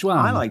it. Szechuan.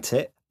 I liked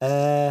it.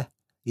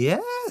 Yeah.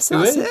 So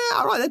that's it.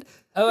 All right then.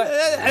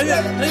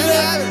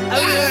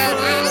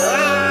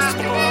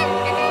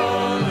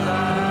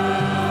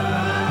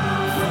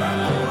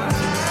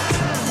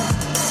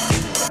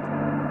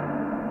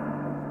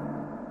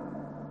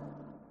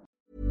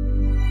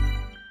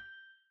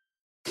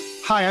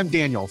 Hi, I'm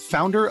Daniel,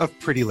 founder of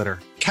Pretty Litter.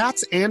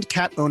 Cats and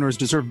cat owners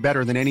deserve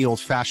better than any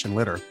old-fashioned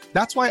litter.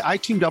 That's why I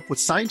teamed up with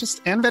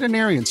scientists and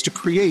veterinarians to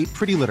create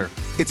Pretty Litter.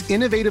 Its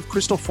innovative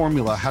Crystal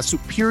formula has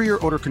superior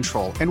odor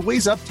control and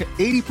weighs up to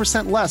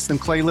 80% less than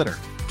clay litter.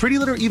 Pretty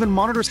Litter even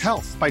monitors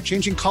health by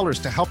changing colors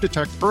to help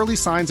detect early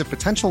signs of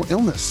potential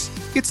illness.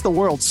 It's the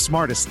world's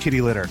smartest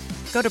kitty litter.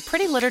 Go to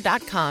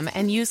prettylitter.com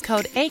and use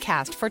code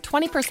ACAST for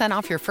 20%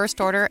 off your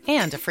first order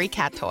and a free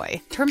cat toy.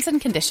 Terms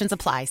and conditions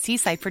apply. See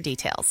site for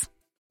details.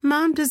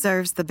 Mom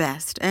deserves the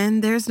best,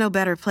 and there's no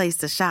better place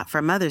to shop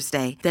for Mother's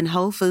Day than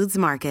Whole Foods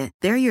Market.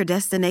 They're your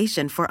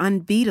destination for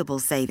unbeatable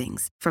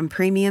savings, from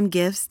premium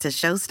gifts to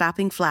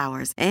show-stopping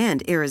flowers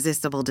and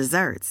irresistible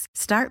desserts.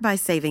 Start by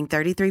saving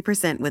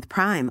 33% with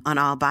Prime on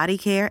all body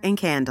care and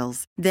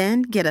candles.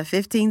 Then get a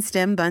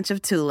 15-stem bunch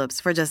of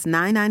tulips for just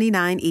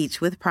 $9.99 each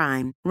with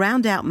Prime.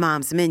 Round out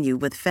Mom's menu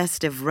with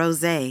festive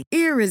rosé,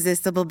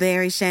 irresistible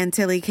berry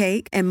chantilly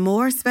cake, and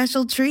more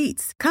special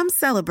treats. Come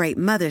celebrate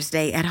Mother's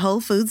Day at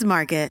Whole Foods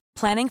Market.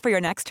 Planning for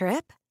your next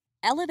trip?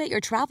 Elevate your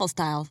travel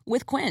style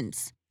with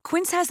Quince.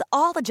 Quince has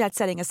all the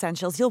jet-setting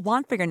essentials you'll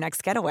want for your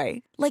next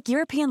getaway, like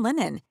European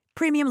linen,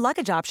 premium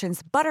luggage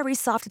options, buttery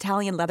soft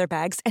Italian leather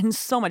bags, and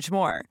so much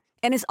more.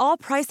 And is all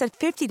priced at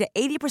 50 to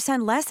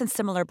 80% less than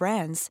similar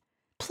brands.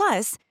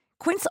 Plus,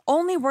 Quince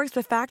only works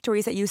with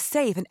factories that use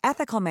safe and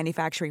ethical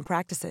manufacturing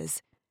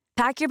practices.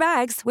 Pack your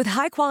bags with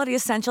high-quality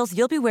essentials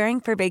you'll be wearing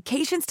for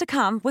vacations to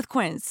come with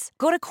Quince.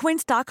 Go to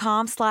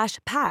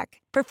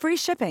quince.com/pack for free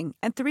shipping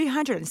and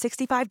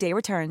 365-day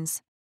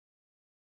returns.